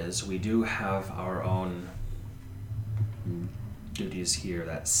where it is, we do have our own duties here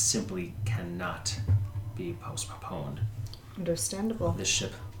that simply cannot be postponed. Understandable. This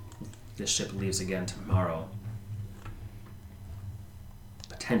ship leaves again tomorrow.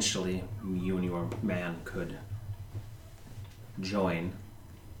 Potentially, you and your man could join.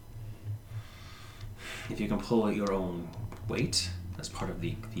 If you can pull your own weight as part of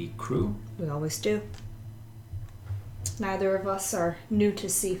the crew. We always do. Neither of us are new to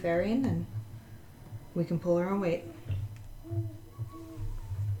seafaring, and we can pull our own weight.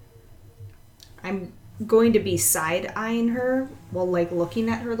 I'm going to be side-eyeing her while, like, looking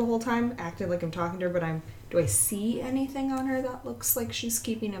at her the whole time, acting like I'm talking to her, but do I see anything on her that looks like she's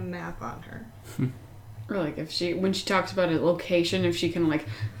keeping a map on her? Or like when she talks about a location, if she can like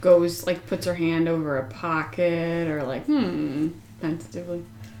goes like puts her hand over a pocket or like tentatively.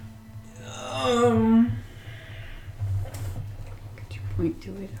 Could you point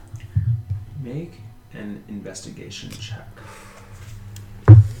to it? Make an investigation check.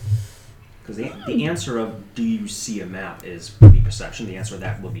 Because the answer of do you see a map is would be perception. The answer to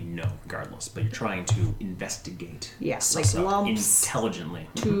that will be no, regardless. But you're trying to investigate. Yeah, suss like out lumps, intelligently.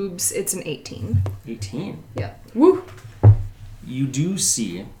 tubes. It's an 18. 18. Yeah. Woo! You do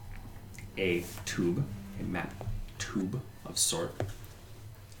see a tube, a map tube of sort,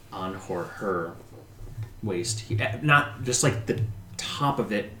 on her waist. Not just like the top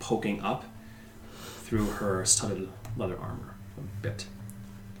of it poking up through her studded leather armor a bit.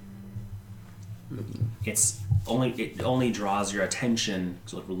 It only draws your attention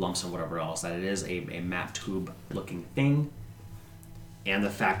to like lumps and whatever else that it is a map tube looking thing, and the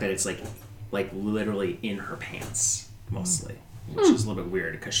fact that it's like literally in her pants mostly, which is a little bit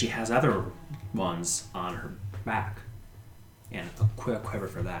weird because she has other ones on her back and a quiver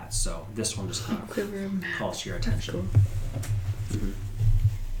for that. So this one just kind of calls your attention. Cool.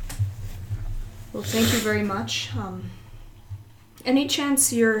 Well, thank you very much. Any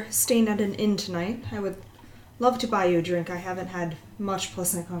chance you're staying at an inn tonight? I would love to buy you a drink. I haven't had much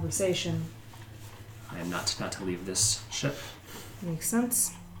pleasant conversation. I am not to leave this ship. Makes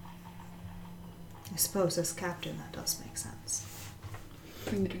sense. I suppose as captain that does make sense.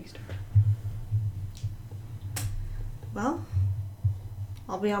 Bring the drinks to her. Well,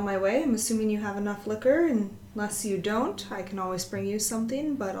 I'll be on my way. I'm assuming you have enough liquor. Unless you don't, I can always bring you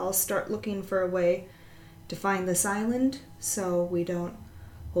something, but I'll start looking for a way to find this island so we don't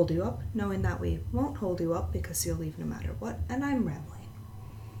hold you up, knowing that we won't hold you up because you'll leave no matter what, and I'm rambling.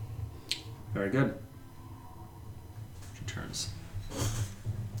 Very good. She turns.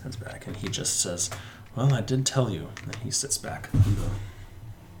 Heads back, and he just says, "Well, I did tell you." And he sits back.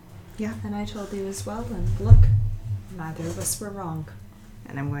 Yeah, and I told you as well, and look, neither of us were wrong.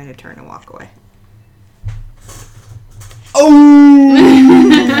 And I'm going to turn and walk away. Alright.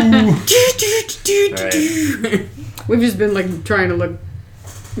 We've just been like trying to look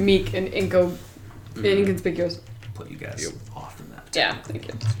meek and inconspicuous. Put you guys off from that. Yeah, thank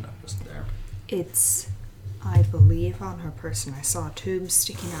you. It's not just there. It's, I believe, on her person. I saw tubes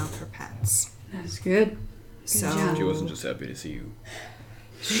sticking out of her pants. That's good. So job. She wasn't just happy to see you.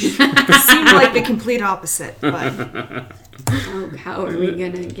 it seemed like the complete opposite, but How are we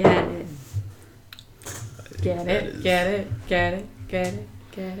gonna get it? Get it, get it, get it, get it.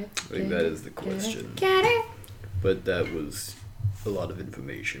 Get it. I think that is the question. Get it. But that was a lot of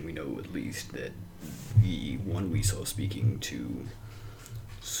information. We know at least that the one we saw speaking to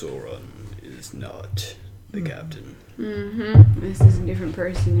Soren is not the captain. This is a different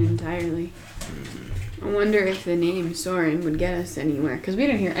person entirely. I wonder if the name Soren would get us anywhere, because we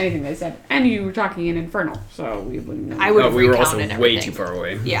didn't hear anything they said, and you were talking in Infernal, so we wouldn't know. I would have we were also recounted way everything. too far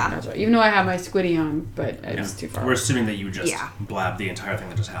away. Yeah. That's right. Even though I have my squiddy on, but it's too far. We're assuming that you just Yeah. blabbed the entire thing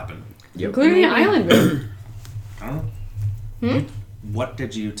that just happened. Including the island bit. I don't know. What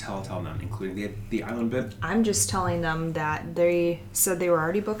did you tell them, including the island bit? I'm just telling them that they said they were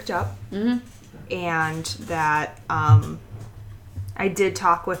already booked up, and that I did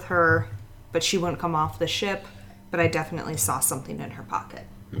talk with her, but she wouldn't come off the ship. But I definitely saw something in her pocket.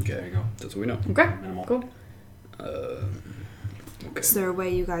 Okay, There you go. that's what we know. Okay, Minimal. cool. Okay. Is there a way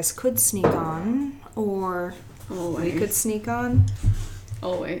you guys could sneak on, or Always. we could sneak on?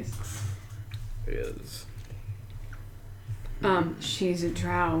 Always. Yes. She's a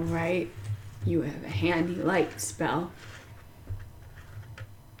drow, right? You have a handy light spell.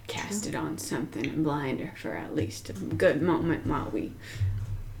 Cast it on something and blind her for at least a good moment while we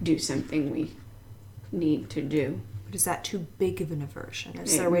do something we need to do. But is that too big of an aversion?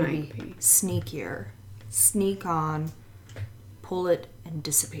 Is It there a way to might be be. sneakier? Sneak on, pull it, and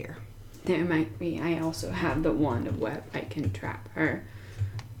disappear. There might be. I also have the wand of web. I can trap her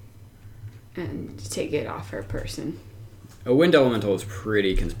and take it off her person. A wind elemental is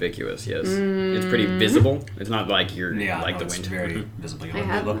pretty conspicuous, yes. It's pretty visible. It's not like you're like the it's wind. very visible. You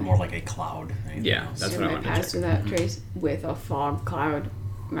have look one. more like a cloud. Yeah, that's So what I my wanted to pass check. without trace with a fog cloud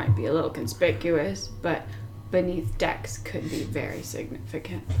might be a little conspicuous, but beneath decks could be very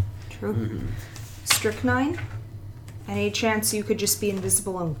significant. True. Strychnine? Any chance you could just be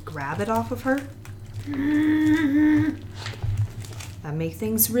invisible and grab it off of her? That'd make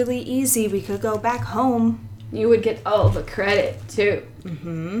things really easy. We could go back home. You would get all the credit too.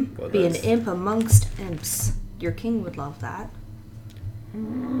 Well, Be an that's- imp amongst imps. Your king would love that.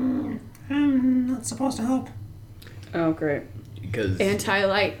 Not supposed to help. Oh, great. because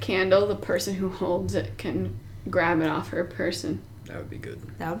Anti-light candle, the person who holds it can grab it off her person. that would be good.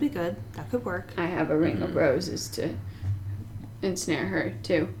 That would be good. That could work. I have a ring of roses to ensnare her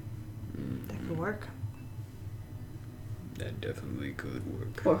too. That could work. That definitely could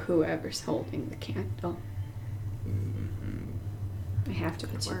work. Or whoever's holding the candle. I have to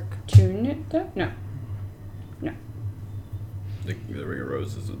Could work. tune it though? No. The ring of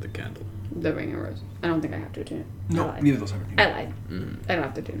roses with the candle. The ring of roses. I don't think I have to tune it. I No, lied. neither of those have I lied. I don't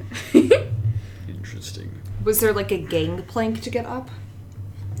have to tune it. Interesting. Was there like a gangplank to get up?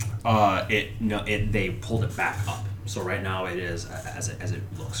 They pulled it back up. So right now it is as it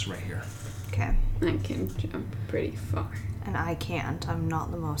looks right here. Okay. I can jump pretty far. And I can't. I'm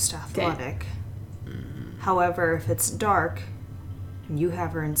not the most athletic. However, if it's dark and you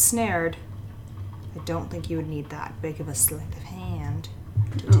have her ensnared, I don't think you would need that big of a sleight of hand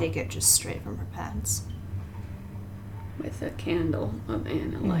to take it just straight from her pants. With a candle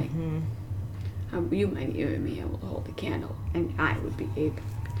and a light. You might even be able to hold the candle, and I would be able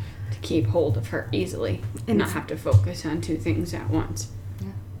to keep hold of her easily and not have to focus on two things at once.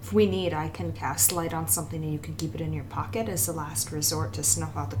 If we need, I can cast light on something and you can keep it in your pocket as a last resort to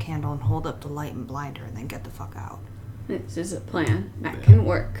snuff out the candle and hold up the light and blind her and then get the fuck out. This is a plan that can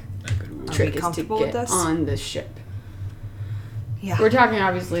work. That could work. Are Trick we is to comfortable with get this? on the ship. Yeah. We're talking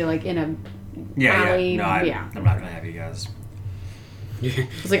obviously like in a alley. No, I'm not gonna have you guys.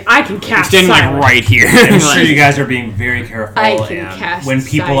 It's like I can cast Standing like silence. right here. I'm sure you guys are being very careful. I can and cast when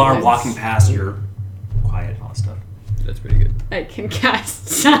people are silence. walking past, you're quiet and all that stuff. That's pretty good. I can cast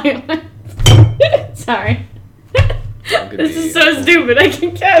silence. Sorry. That could This be is so helpful. stupid. I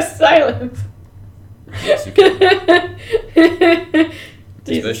can cast silence. Yes, you can.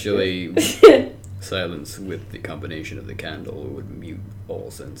 Jesus. Especially silence with the combination of the candle would mute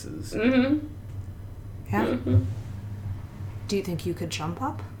all senses. Mm-hmm. Yeah. Do you think you could jump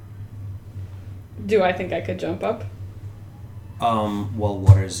up? Do I think I could jump up? Well,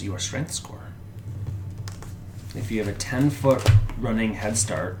 what is your strength score? If you have a 10-foot running head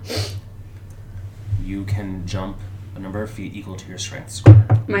start, you can jump a number of feet equal to your strength score.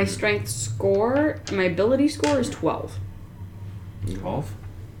 My strength score, my ability score is 12. 12.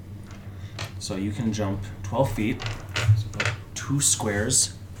 So you can jump 12 feet, so about 2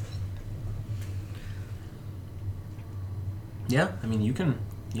 squares. Yeah, I mean you can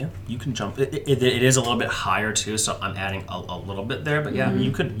jump. It is a little bit higher too, so I'm adding a little bit there. But yeah,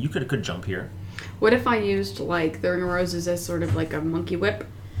 you could jump here. What if I used like the Ring of Roses as sort of like a monkey whip?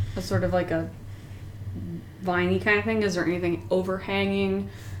 As sort of like a viney kind of thing? Is there anything overhanging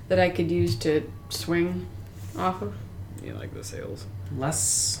that I could use to swing off of? You like the sails?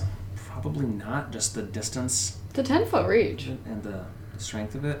 Less, probably not. Just the distance It's a 10-foot reach. and the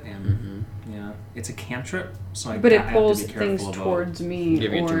strength of it, and yeah, it's a cantrip, so But it have pulls to be careful things about, towards me.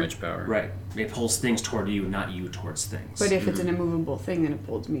 Giving it or, too much power. Right, it pulls things toward you, not you towards things. But if it's an immovable thing, then it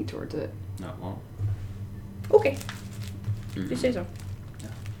pulls me towards it. No, it won't. Okay. You say so.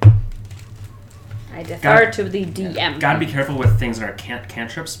 I defer Gotta- to the DM. Gotta be careful with things that are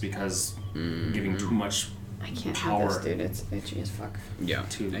cantrips because giving too much I can't power have this, dude. It's itchy as fuck. Yeah.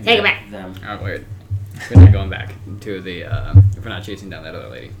 to Take it back. them. Oh, wait. We're not going back to the, if we're not chasing down that other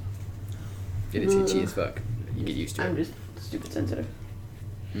lady. It is itchy as fuck. You get used to I'm it. just stupid sensitive.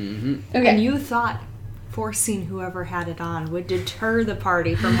 Mm-hmm. Okay. And you thought forcing whoever had it on would deter the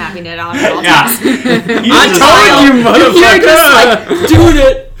party from having it on at all Yeah. times. I told you, motherfucker!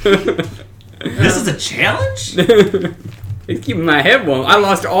 Dude it! This is a challenge? It's keeping my head warm. I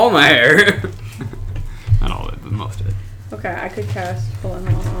lost all my hair. Not all of it, but most of it. Okay, I could cast. Hold on.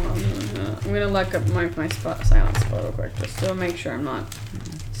 I'm gonna look up my silence spell real quick just to make sure I'm not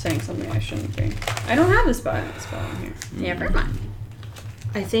saying something I shouldn't be. I don't have the spell in here. Yeah, very fine.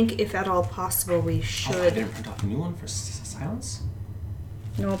 I think if at all possible we Oh, I should. didn't print off a new one for silence?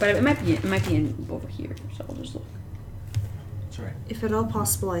 No, but it might be in over here. So I'll just look. Sorry. If at all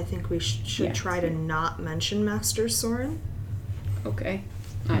possible, I think we should Yeah. try to not mention Master Soren. Okay.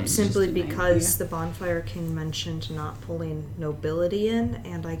 Simply Just an because idea. the Bonfire King mentioned not pulling nobility in,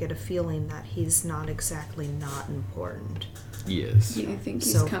 and I get a feeling that he's not exactly not important. Yes. You think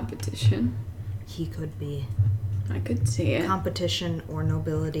he's So- competition? He could be I could see it. competition or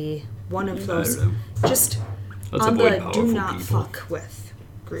nobility. One of I those. don't know. Just Let's on avoid the powerful do not people. fuck with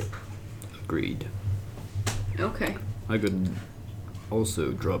group. Agreed. Okay. I could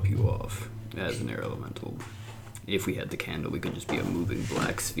also drop you off as an air elemental. If we had the candle, we could just be a moving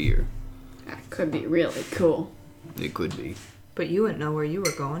black sphere. That could be really cool. It could be. But you wouldn't know where you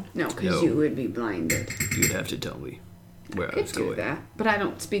were going. No, because No. you would be blinded. You'd have to tell me where I Could was do going. that, but I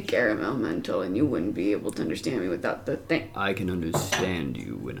don't speak air elemental, and you wouldn't be able to understand me without the thing. I can understand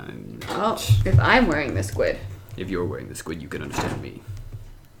you when I'm Oh, not. if I'm wearing the squid. If you're wearing the squid, you can understand me.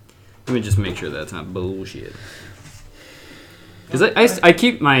 Let me just make sure that's not bullshit. Because I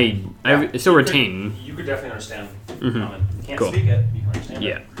keep my... I still retain... You could definitely understand Mhm. common. You can't Cool. speak it, you can understand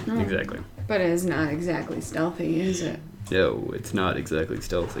Yeah, it. exactly. But it's not exactly stealthy, is it? No, it's not exactly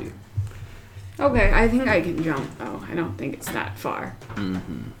stealthy. Okay, I think I can jump, though. I don't think it's that far.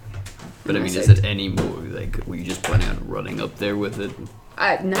 Mm-hmm. But I mean, Unless is it any more, like, were you just planning on running up there with it?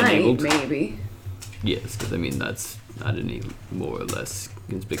 At night, Enabled? maybe. Yes, because I mean, that's not any more or less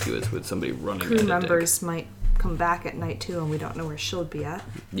conspicuous with somebody running Crew at a deck. members might come back at night too, and we don't know where she'll be at.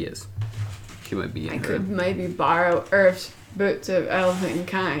 Yes. She might be in I her... could maybe borrow Earth's boots of elven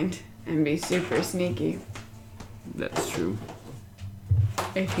kind and be super sneaky That's true.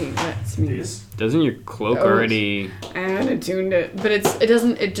 if he lets me. These? Doesn't your cloak Oh, already... I had attuned it, but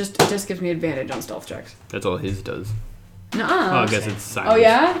it just gives me advantage on stealth checks. That's all his does. Nuh-uh. Oh, I guess it's silent. Oh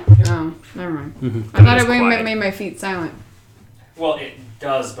yeah? Oh, never mind. Mhm. I thought It's it quiet. made my feet silent. Well, it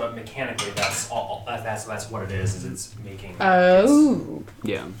does, but mechanically, that's all. That's what it is it's making. Oh.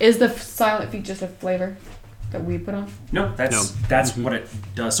 Yeah. Is the silent feet just a flavor that we put on? No, that's what it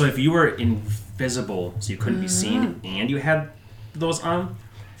does. So if you were invisible, so you couldn't be seen, and you had those on,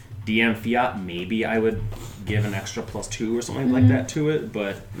 DM Fiat, maybe I would give an extra +2 or something like that to it,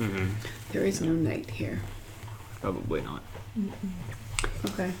 but There is no night here. Probably not.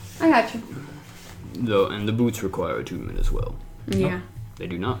 Okay. I got you. Though, and the boots require attunement as well. Yeah. They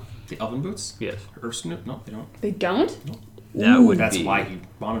do not. the elven boots, Yes. Earth Snoop, no, they don't. They don't? That Ooh. would That's be... why he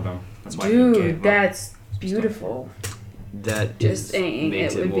wanted them. That's why he gave Dude, them. that's beautiful. That Just is- saying,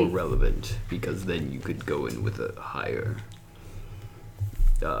 makes it it would more be- relevant because then you could go in with a higher,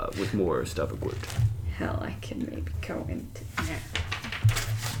 with more stuff equipped. Hell, I could maybe go into that.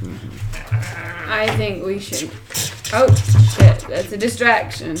 I think we should. Oh shit! That's a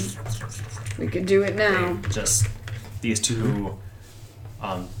distraction. We could do it now. Just these two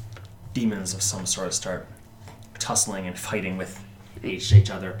demons of some sort start tussling and fighting with each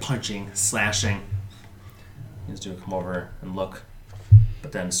other, punching, slashing. These two come over and look,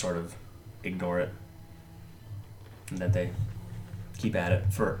 but then sort of ignore it. And then they keep at it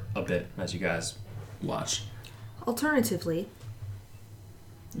for a bit as you guys watch. Alternatively,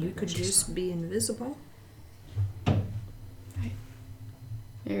 you could just be invisible.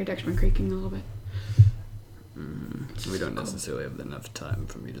 Yeah, your deck's been creaking a little bit. We don't necessarily have enough time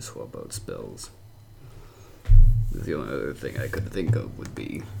for me to swap out spells. The only other thing I could think of would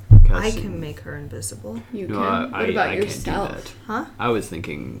be I can make her invisible. You No, can. What about I yourself? can't do that. Huh? I was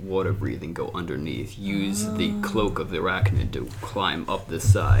thinking water breathing, go underneath, use the cloak of the arachnid to climb up the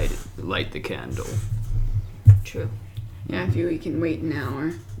side, light the candle. True. Yeah, if we can wait an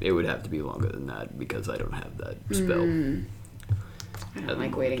hour. It would have to be longer than that because I don't have that spell. I don't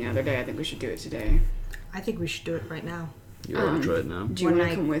like waiting another day. I think we should do it today. I think we should do it right now. You want to try it now? Do you When want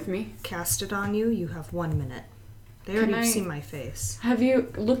to I- come with me? Cast it on you, you have 1 minute. They Can already I- see my face. Have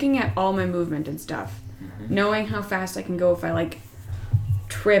you, looking at all my movement and stuff, knowing how fast I can go if I like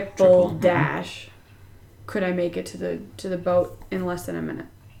triple dash, could I make it to the boat in less than a minute?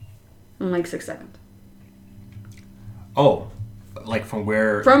 In like 6 seconds. Oh, like from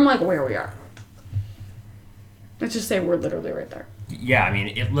where? From like where we are. Let's just say we're literally right there. Yeah, I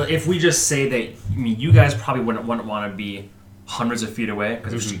mean, if we just say that, I mean, you guys probably wouldn't want to be hundreds of feet away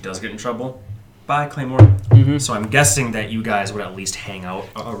because if she does get in trouble, by Claymore. So I'm guessing that you guys would at least hang out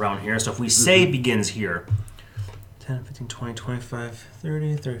around here. So if we say begins here, 10, 15, 20, 25,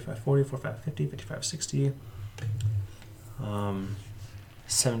 30, 35, 40, 45, 50, 55, 60,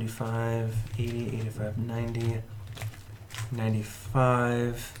 75, 80, 85, 90,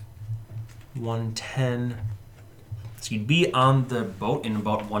 95, 110. So you'd be on the boat in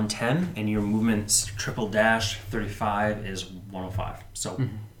about 110, and your movement's triple dash 35 is 105. So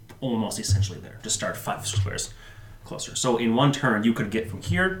almost essentially there. Just start 5 squares closer. So in one turn, you could get from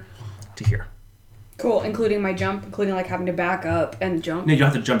here to here. Cool, including my jump, including like having to back up and jump. No, you don't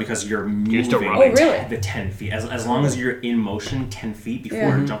have to jump because you're moving still running. Oh, really? the 10 feet. As long as you're in motion 10 feet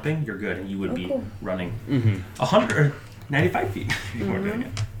before jumping, you're good, and you would be cool. running 195 feet before doing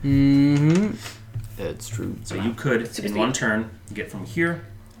it. Mm-hmm. That's true. So you could, in one turn, get from here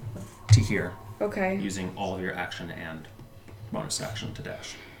to here Okay. using all of your action and bonus action to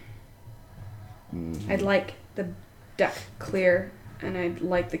dash. I'd like the deck clear, and I'd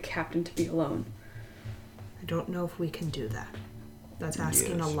like the captain to be alone. I don't know if we can do that. That's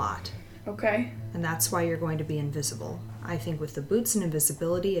asking a Yes. lot. Okay. And that's why you're going to be invisible. I think with the boots and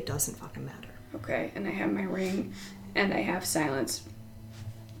invisibility, it doesn't fucking matter. Okay, and I have my ring, and I have silence.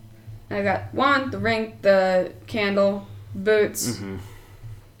 I got wand, the ring, the candle, boots,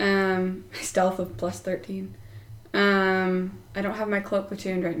 stealth of plus 13. I don't have my cloak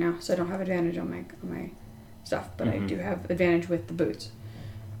attuned right now, so I don't have advantage on my stuff, but I do have advantage with the boots.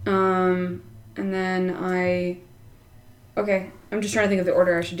 And then okay, I'm just trying to think of the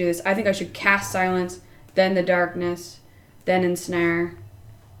order I should do this. I think I should cast silence, then the darkness, then ensnare,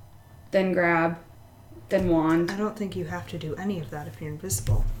 then grab, then wand. I don't think you have to do any of that if you're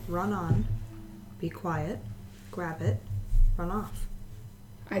invisible. Run on, be quiet, grab it, run off.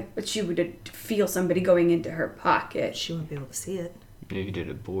 But she would feel somebody going into her pocket. She wouldn't be able to see it. You did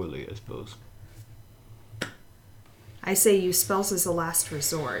it poorly, I suppose. I say use spells as a last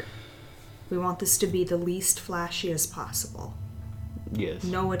resort. We want this to be the least flashy as possible. Yes.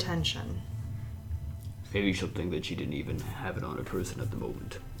 No attention. Maybe she'll think that she didn't even have it on her person at the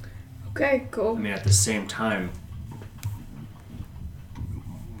moment. Okay, cool. I mean, at the same time,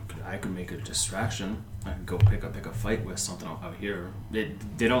 I could make a distraction. I could go pick a fight with something out here. They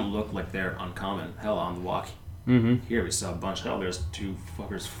don't look like they're uncommon. Hell, on the walk here we saw a bunch. Hell, there's 2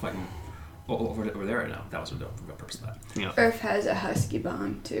 fuckers fighting over there right now. That was the real purpose of that. Yeah. Earth has a husky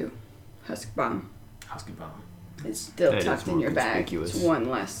bomb too. Husk bomb. Husky bomb. It's still That is tucked in more your bag. conspicuous. It's one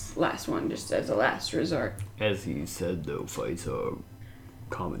last one, just as a last resort. As he said, though, fights are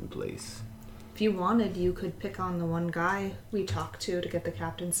commonplace. If you wanted, you could pick on the one guy we talked to get the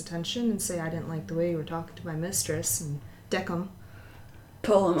captain's attention and say, I didn't like the way you were talking to my mistress, and deck him.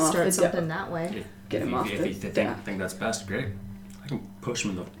 Pull him off Start the something that way. Get him off If the you think that's best, great. I can push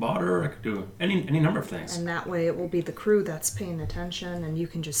him in the water. I could do any number of things. And that way it will be the crew that's paying attention and you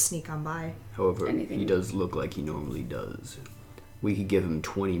can just sneak on by. However, Anything. he does look like he normally does. We could give him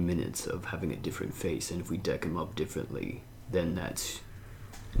 20 minutes of having a different face, and if we deck him up differently, then that's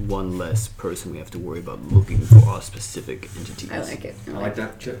one less person we have to worry about looking for our specific entities. I like it. I like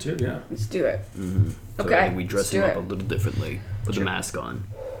that shit too. Yeah. Let's do it. So Okay, I think we dress let's him do up it. a little differently, put the mask on,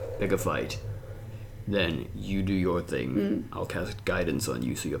 pick a fight. Then you do your thing. I'll cast guidance on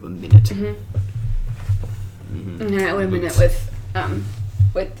you, so you have a minute. And I would minute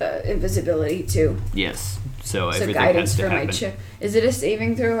with the invisibility too. Yes. So So everything guidance has to for my happen. check. Is it a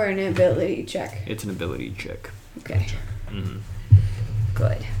saving throw or an ability check? It's an ability check. Okay.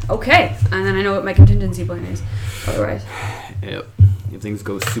 Good. Okay. And then I know what my contingency plan is. Otherwise, Yep. If things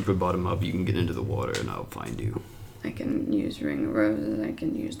go super bottom up, you can get into the water, and I'll find you. I can use Ring of Roses. I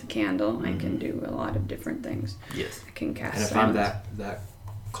can use the candle. I can do a lot of different things. Yes. I can cast And if I'm silence. that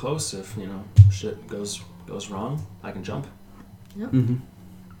close, if shit goes wrong, I can jump.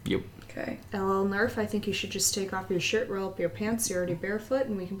 Yep. Okay. LL Nerf, I think you should just take off your shirt, roll up your pants. You're already barefoot,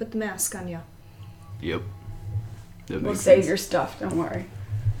 and we can put the mask on you. Yep. That We'll makes save sense. your stuff. Don't worry.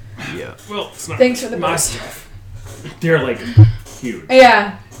 Yeah. Well, it's not Thanks for the my best. stuff. They're like huge.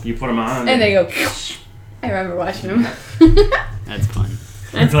 Yeah. You put them on, And they go. I remember watching them. That's fun.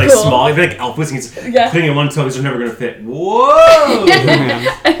 I feel like cool. small. I feel like Elvis he's Yeah. putting in one toe because they're never gonna fit. Whoa!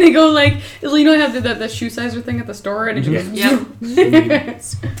 And they go like, you know, have the shoe sizer thing at the store, and it just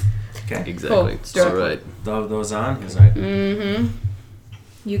goes. Okay. Exactly. Let's do it. All right. Throw those on. He's like,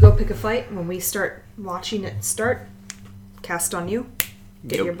 You go pick a fight. When we start watching it start, cast on you.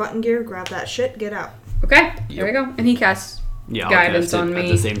 Get Yep. your button gear, grab that shit, get out. Okay, here we go. And he casts. Yeah, Guidance I'll cast it on at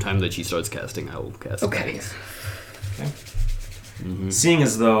me. the same time that she starts casting. I will cast. Okay. guidance. seeing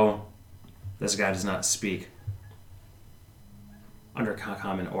as though this guy does not speak under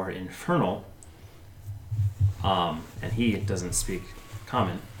common or infernal, and he doesn't speak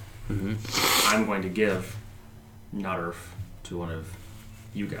common, I'm going to give Nutterf to one of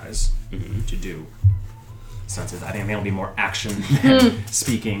you guys to do. Since I think it'll be more action than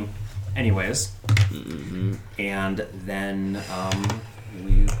speaking, anyways. And then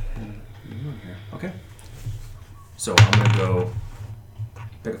okay. So I'm gonna go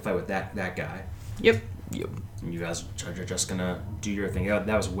pick a fight with that guy. Yep. Yep. And you guys are just gonna do your thing. Yeah,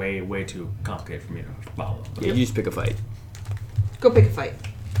 that was way too complicated for me to follow. Yeah, you just pick a fight. Go pick a fight.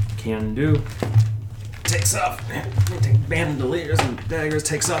 Can do. Takes off. Take bandoliers and daggers.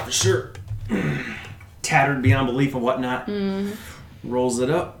 Takes off his shirt. Tattered beyond belief and whatnot. Rolls it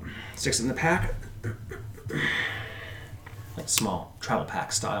up. Sticks it in the pack. Like small travel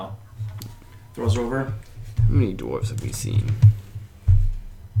pack style. Throws it over. How many dwarves have we seen?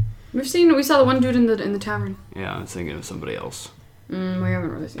 We saw the one dude in the tavern. Yeah, I was thinking of somebody else. We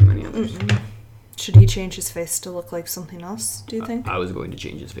haven't really seen many others. Should he change his face to look like something else, do you think? I was going to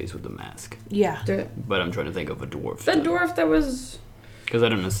change his face with the mask, Yeah. Do it. but I'm trying to think of a dwarf. The dwarf that was. Because I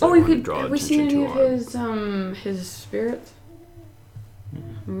don't Oh, necessarily we want to could. draw Have we seen attention any to of his spirits?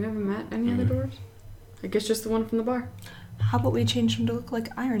 We haven't met any other dwarves. I guess just the one from the bar. How about we change him to look like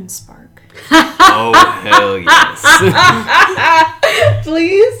Iron Spark? Oh, hell yes.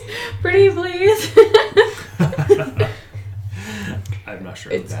 Please, pretty please. I'm not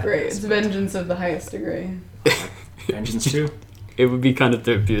sure. It's what that great. is, It's but- vengeance of the highest degree. Vengeance too. It would be kind of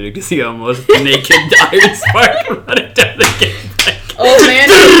therapeutic to see almost naked Iron Spark running down the gate. Old man.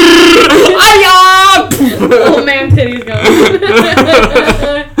 Old man titties going.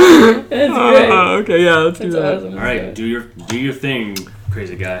 That's great. Okay, yeah, let's do That's that. awesome. All right, do your thing,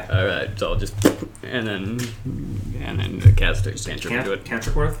 crazy guy. All right, so I'll just and then cast a cantrip into it.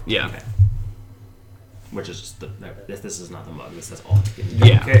 Cantrip worth? Yeah. Okay. Which is just this is not the mug. This is all.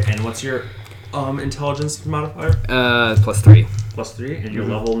 Yeah. Okay. And what's your intelligence modifier? +3. +3, and your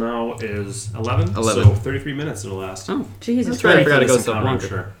level now is 11. 11. So 33 minutes it'll last. Oh, Jesus that's right. I forgot to go Decent stuff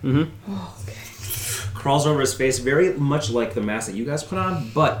counter, I'm longer. sure. Crawls over his face, very much like the mask that you guys put on,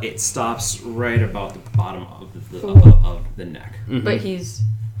 but it stops right about the bottom of the neck. But he's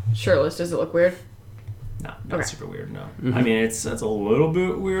shirtless. Does it look weird? No, not Okay. super weird. No, I mean it's a little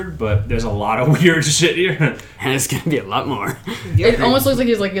bit weird, but there's a lot of weird shit here. And it's gonna be a lot more. It almost looks like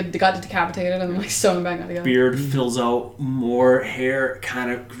he's like got decapitated and like sewn back together. Beard fills out more, hair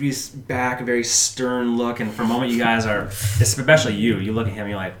kind of greased back, a very stern look, and for a moment you guys are, especially you look at him,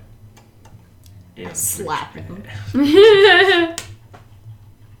 you're like, yeah, Slap him.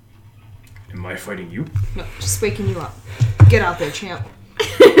 am I fighting you? No, just waking you up. Get out there, champ.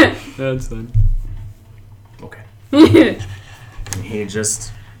 That's fine. Okay. And he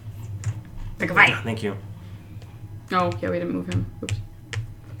just, Like a fight. thank you, Oh yeah, we didn't move him. Oops.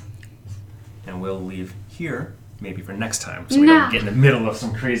 and we'll leave here. Maybe for next time, so we don't get in the middle of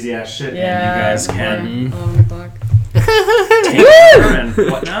some crazy ass shit, and you guys can 11 o'clock. take over and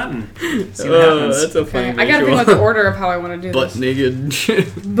whatnot, and see what happens. That's a funny Okay, I gotta think about the order of how I want to do Butt this.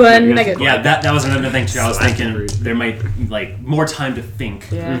 naked. But naked. Yeah, that was another thing too. I was Slap thinking every- there might like more time to think,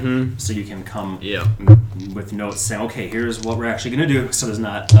 Yeah. so you can come Yeah. with notes saying, okay, here's what we're actually gonna do. So there's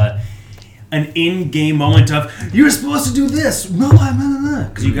not an in-game moment of you're supposed to do this. No,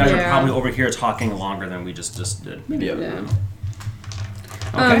 because you guys are Yeah. probably over here talking longer than we just did. Yeah. Yeah.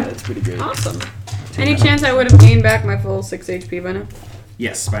 Okay. That's pretty good. Awesome. Any chance I would have gained back my full 6 HP by now?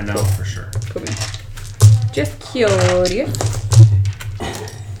 Yes, by now for sure. Cool. Just curious.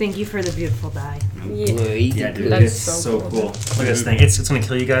 Thank you for the beautiful die. Yeah. Yeah, dude, That's it's so so cool. cool. Look at this thing. It's gonna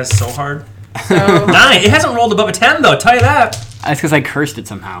kill you guys so hard. So. 9. It hasn't rolled above a 10 though. Tell you that. That's because I cursed it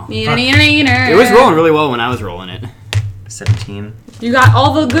somehow. It It was rolling really well when I was rolling it. 17. You got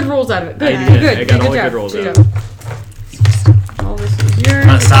all the good rolls out of it. Good. I Good. did. I got all the job. good rolls Good out. job. All this is yours.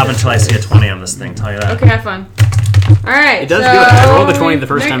 stop until I see a 20 on this thing. Tell you that. Okay, have fun. All right. It does do it. I rolled a 20 the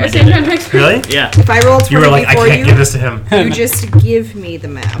first time I did it. Really? Yeah. If I roll 20 You were like, I before can't you, give this to him. you just give me the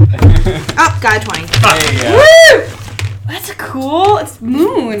map. Oh, got a 20. There you go. Woo! That's cool. It's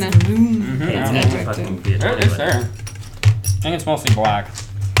moon. Hey, Yeah. it's not fucking be a 20, It's but- there. I think it's mostly black.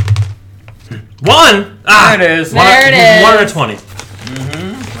 1! Ah! There it is. There it is. 1 or 20.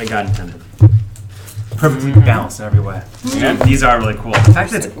 Mm-hmm. My God intended. Perfectly balanced in every way. Yeah. These are really cool. The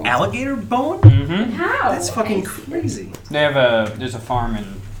fact that it's alligator bone? Mm-hmm. How? That's fucking crazy. They have there's a farm in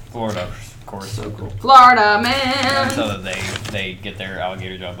Florida, of course. So cool. Florida, man. So that they get their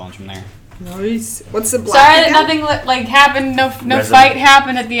alligator jawbones from there. Nice. What's the black Sorry that again? nothing like happened. No Resin. fight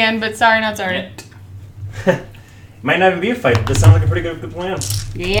happened at the end, but sorry, not sorry. Might not even be a fight. This sounds like a pretty good plan. Yeah.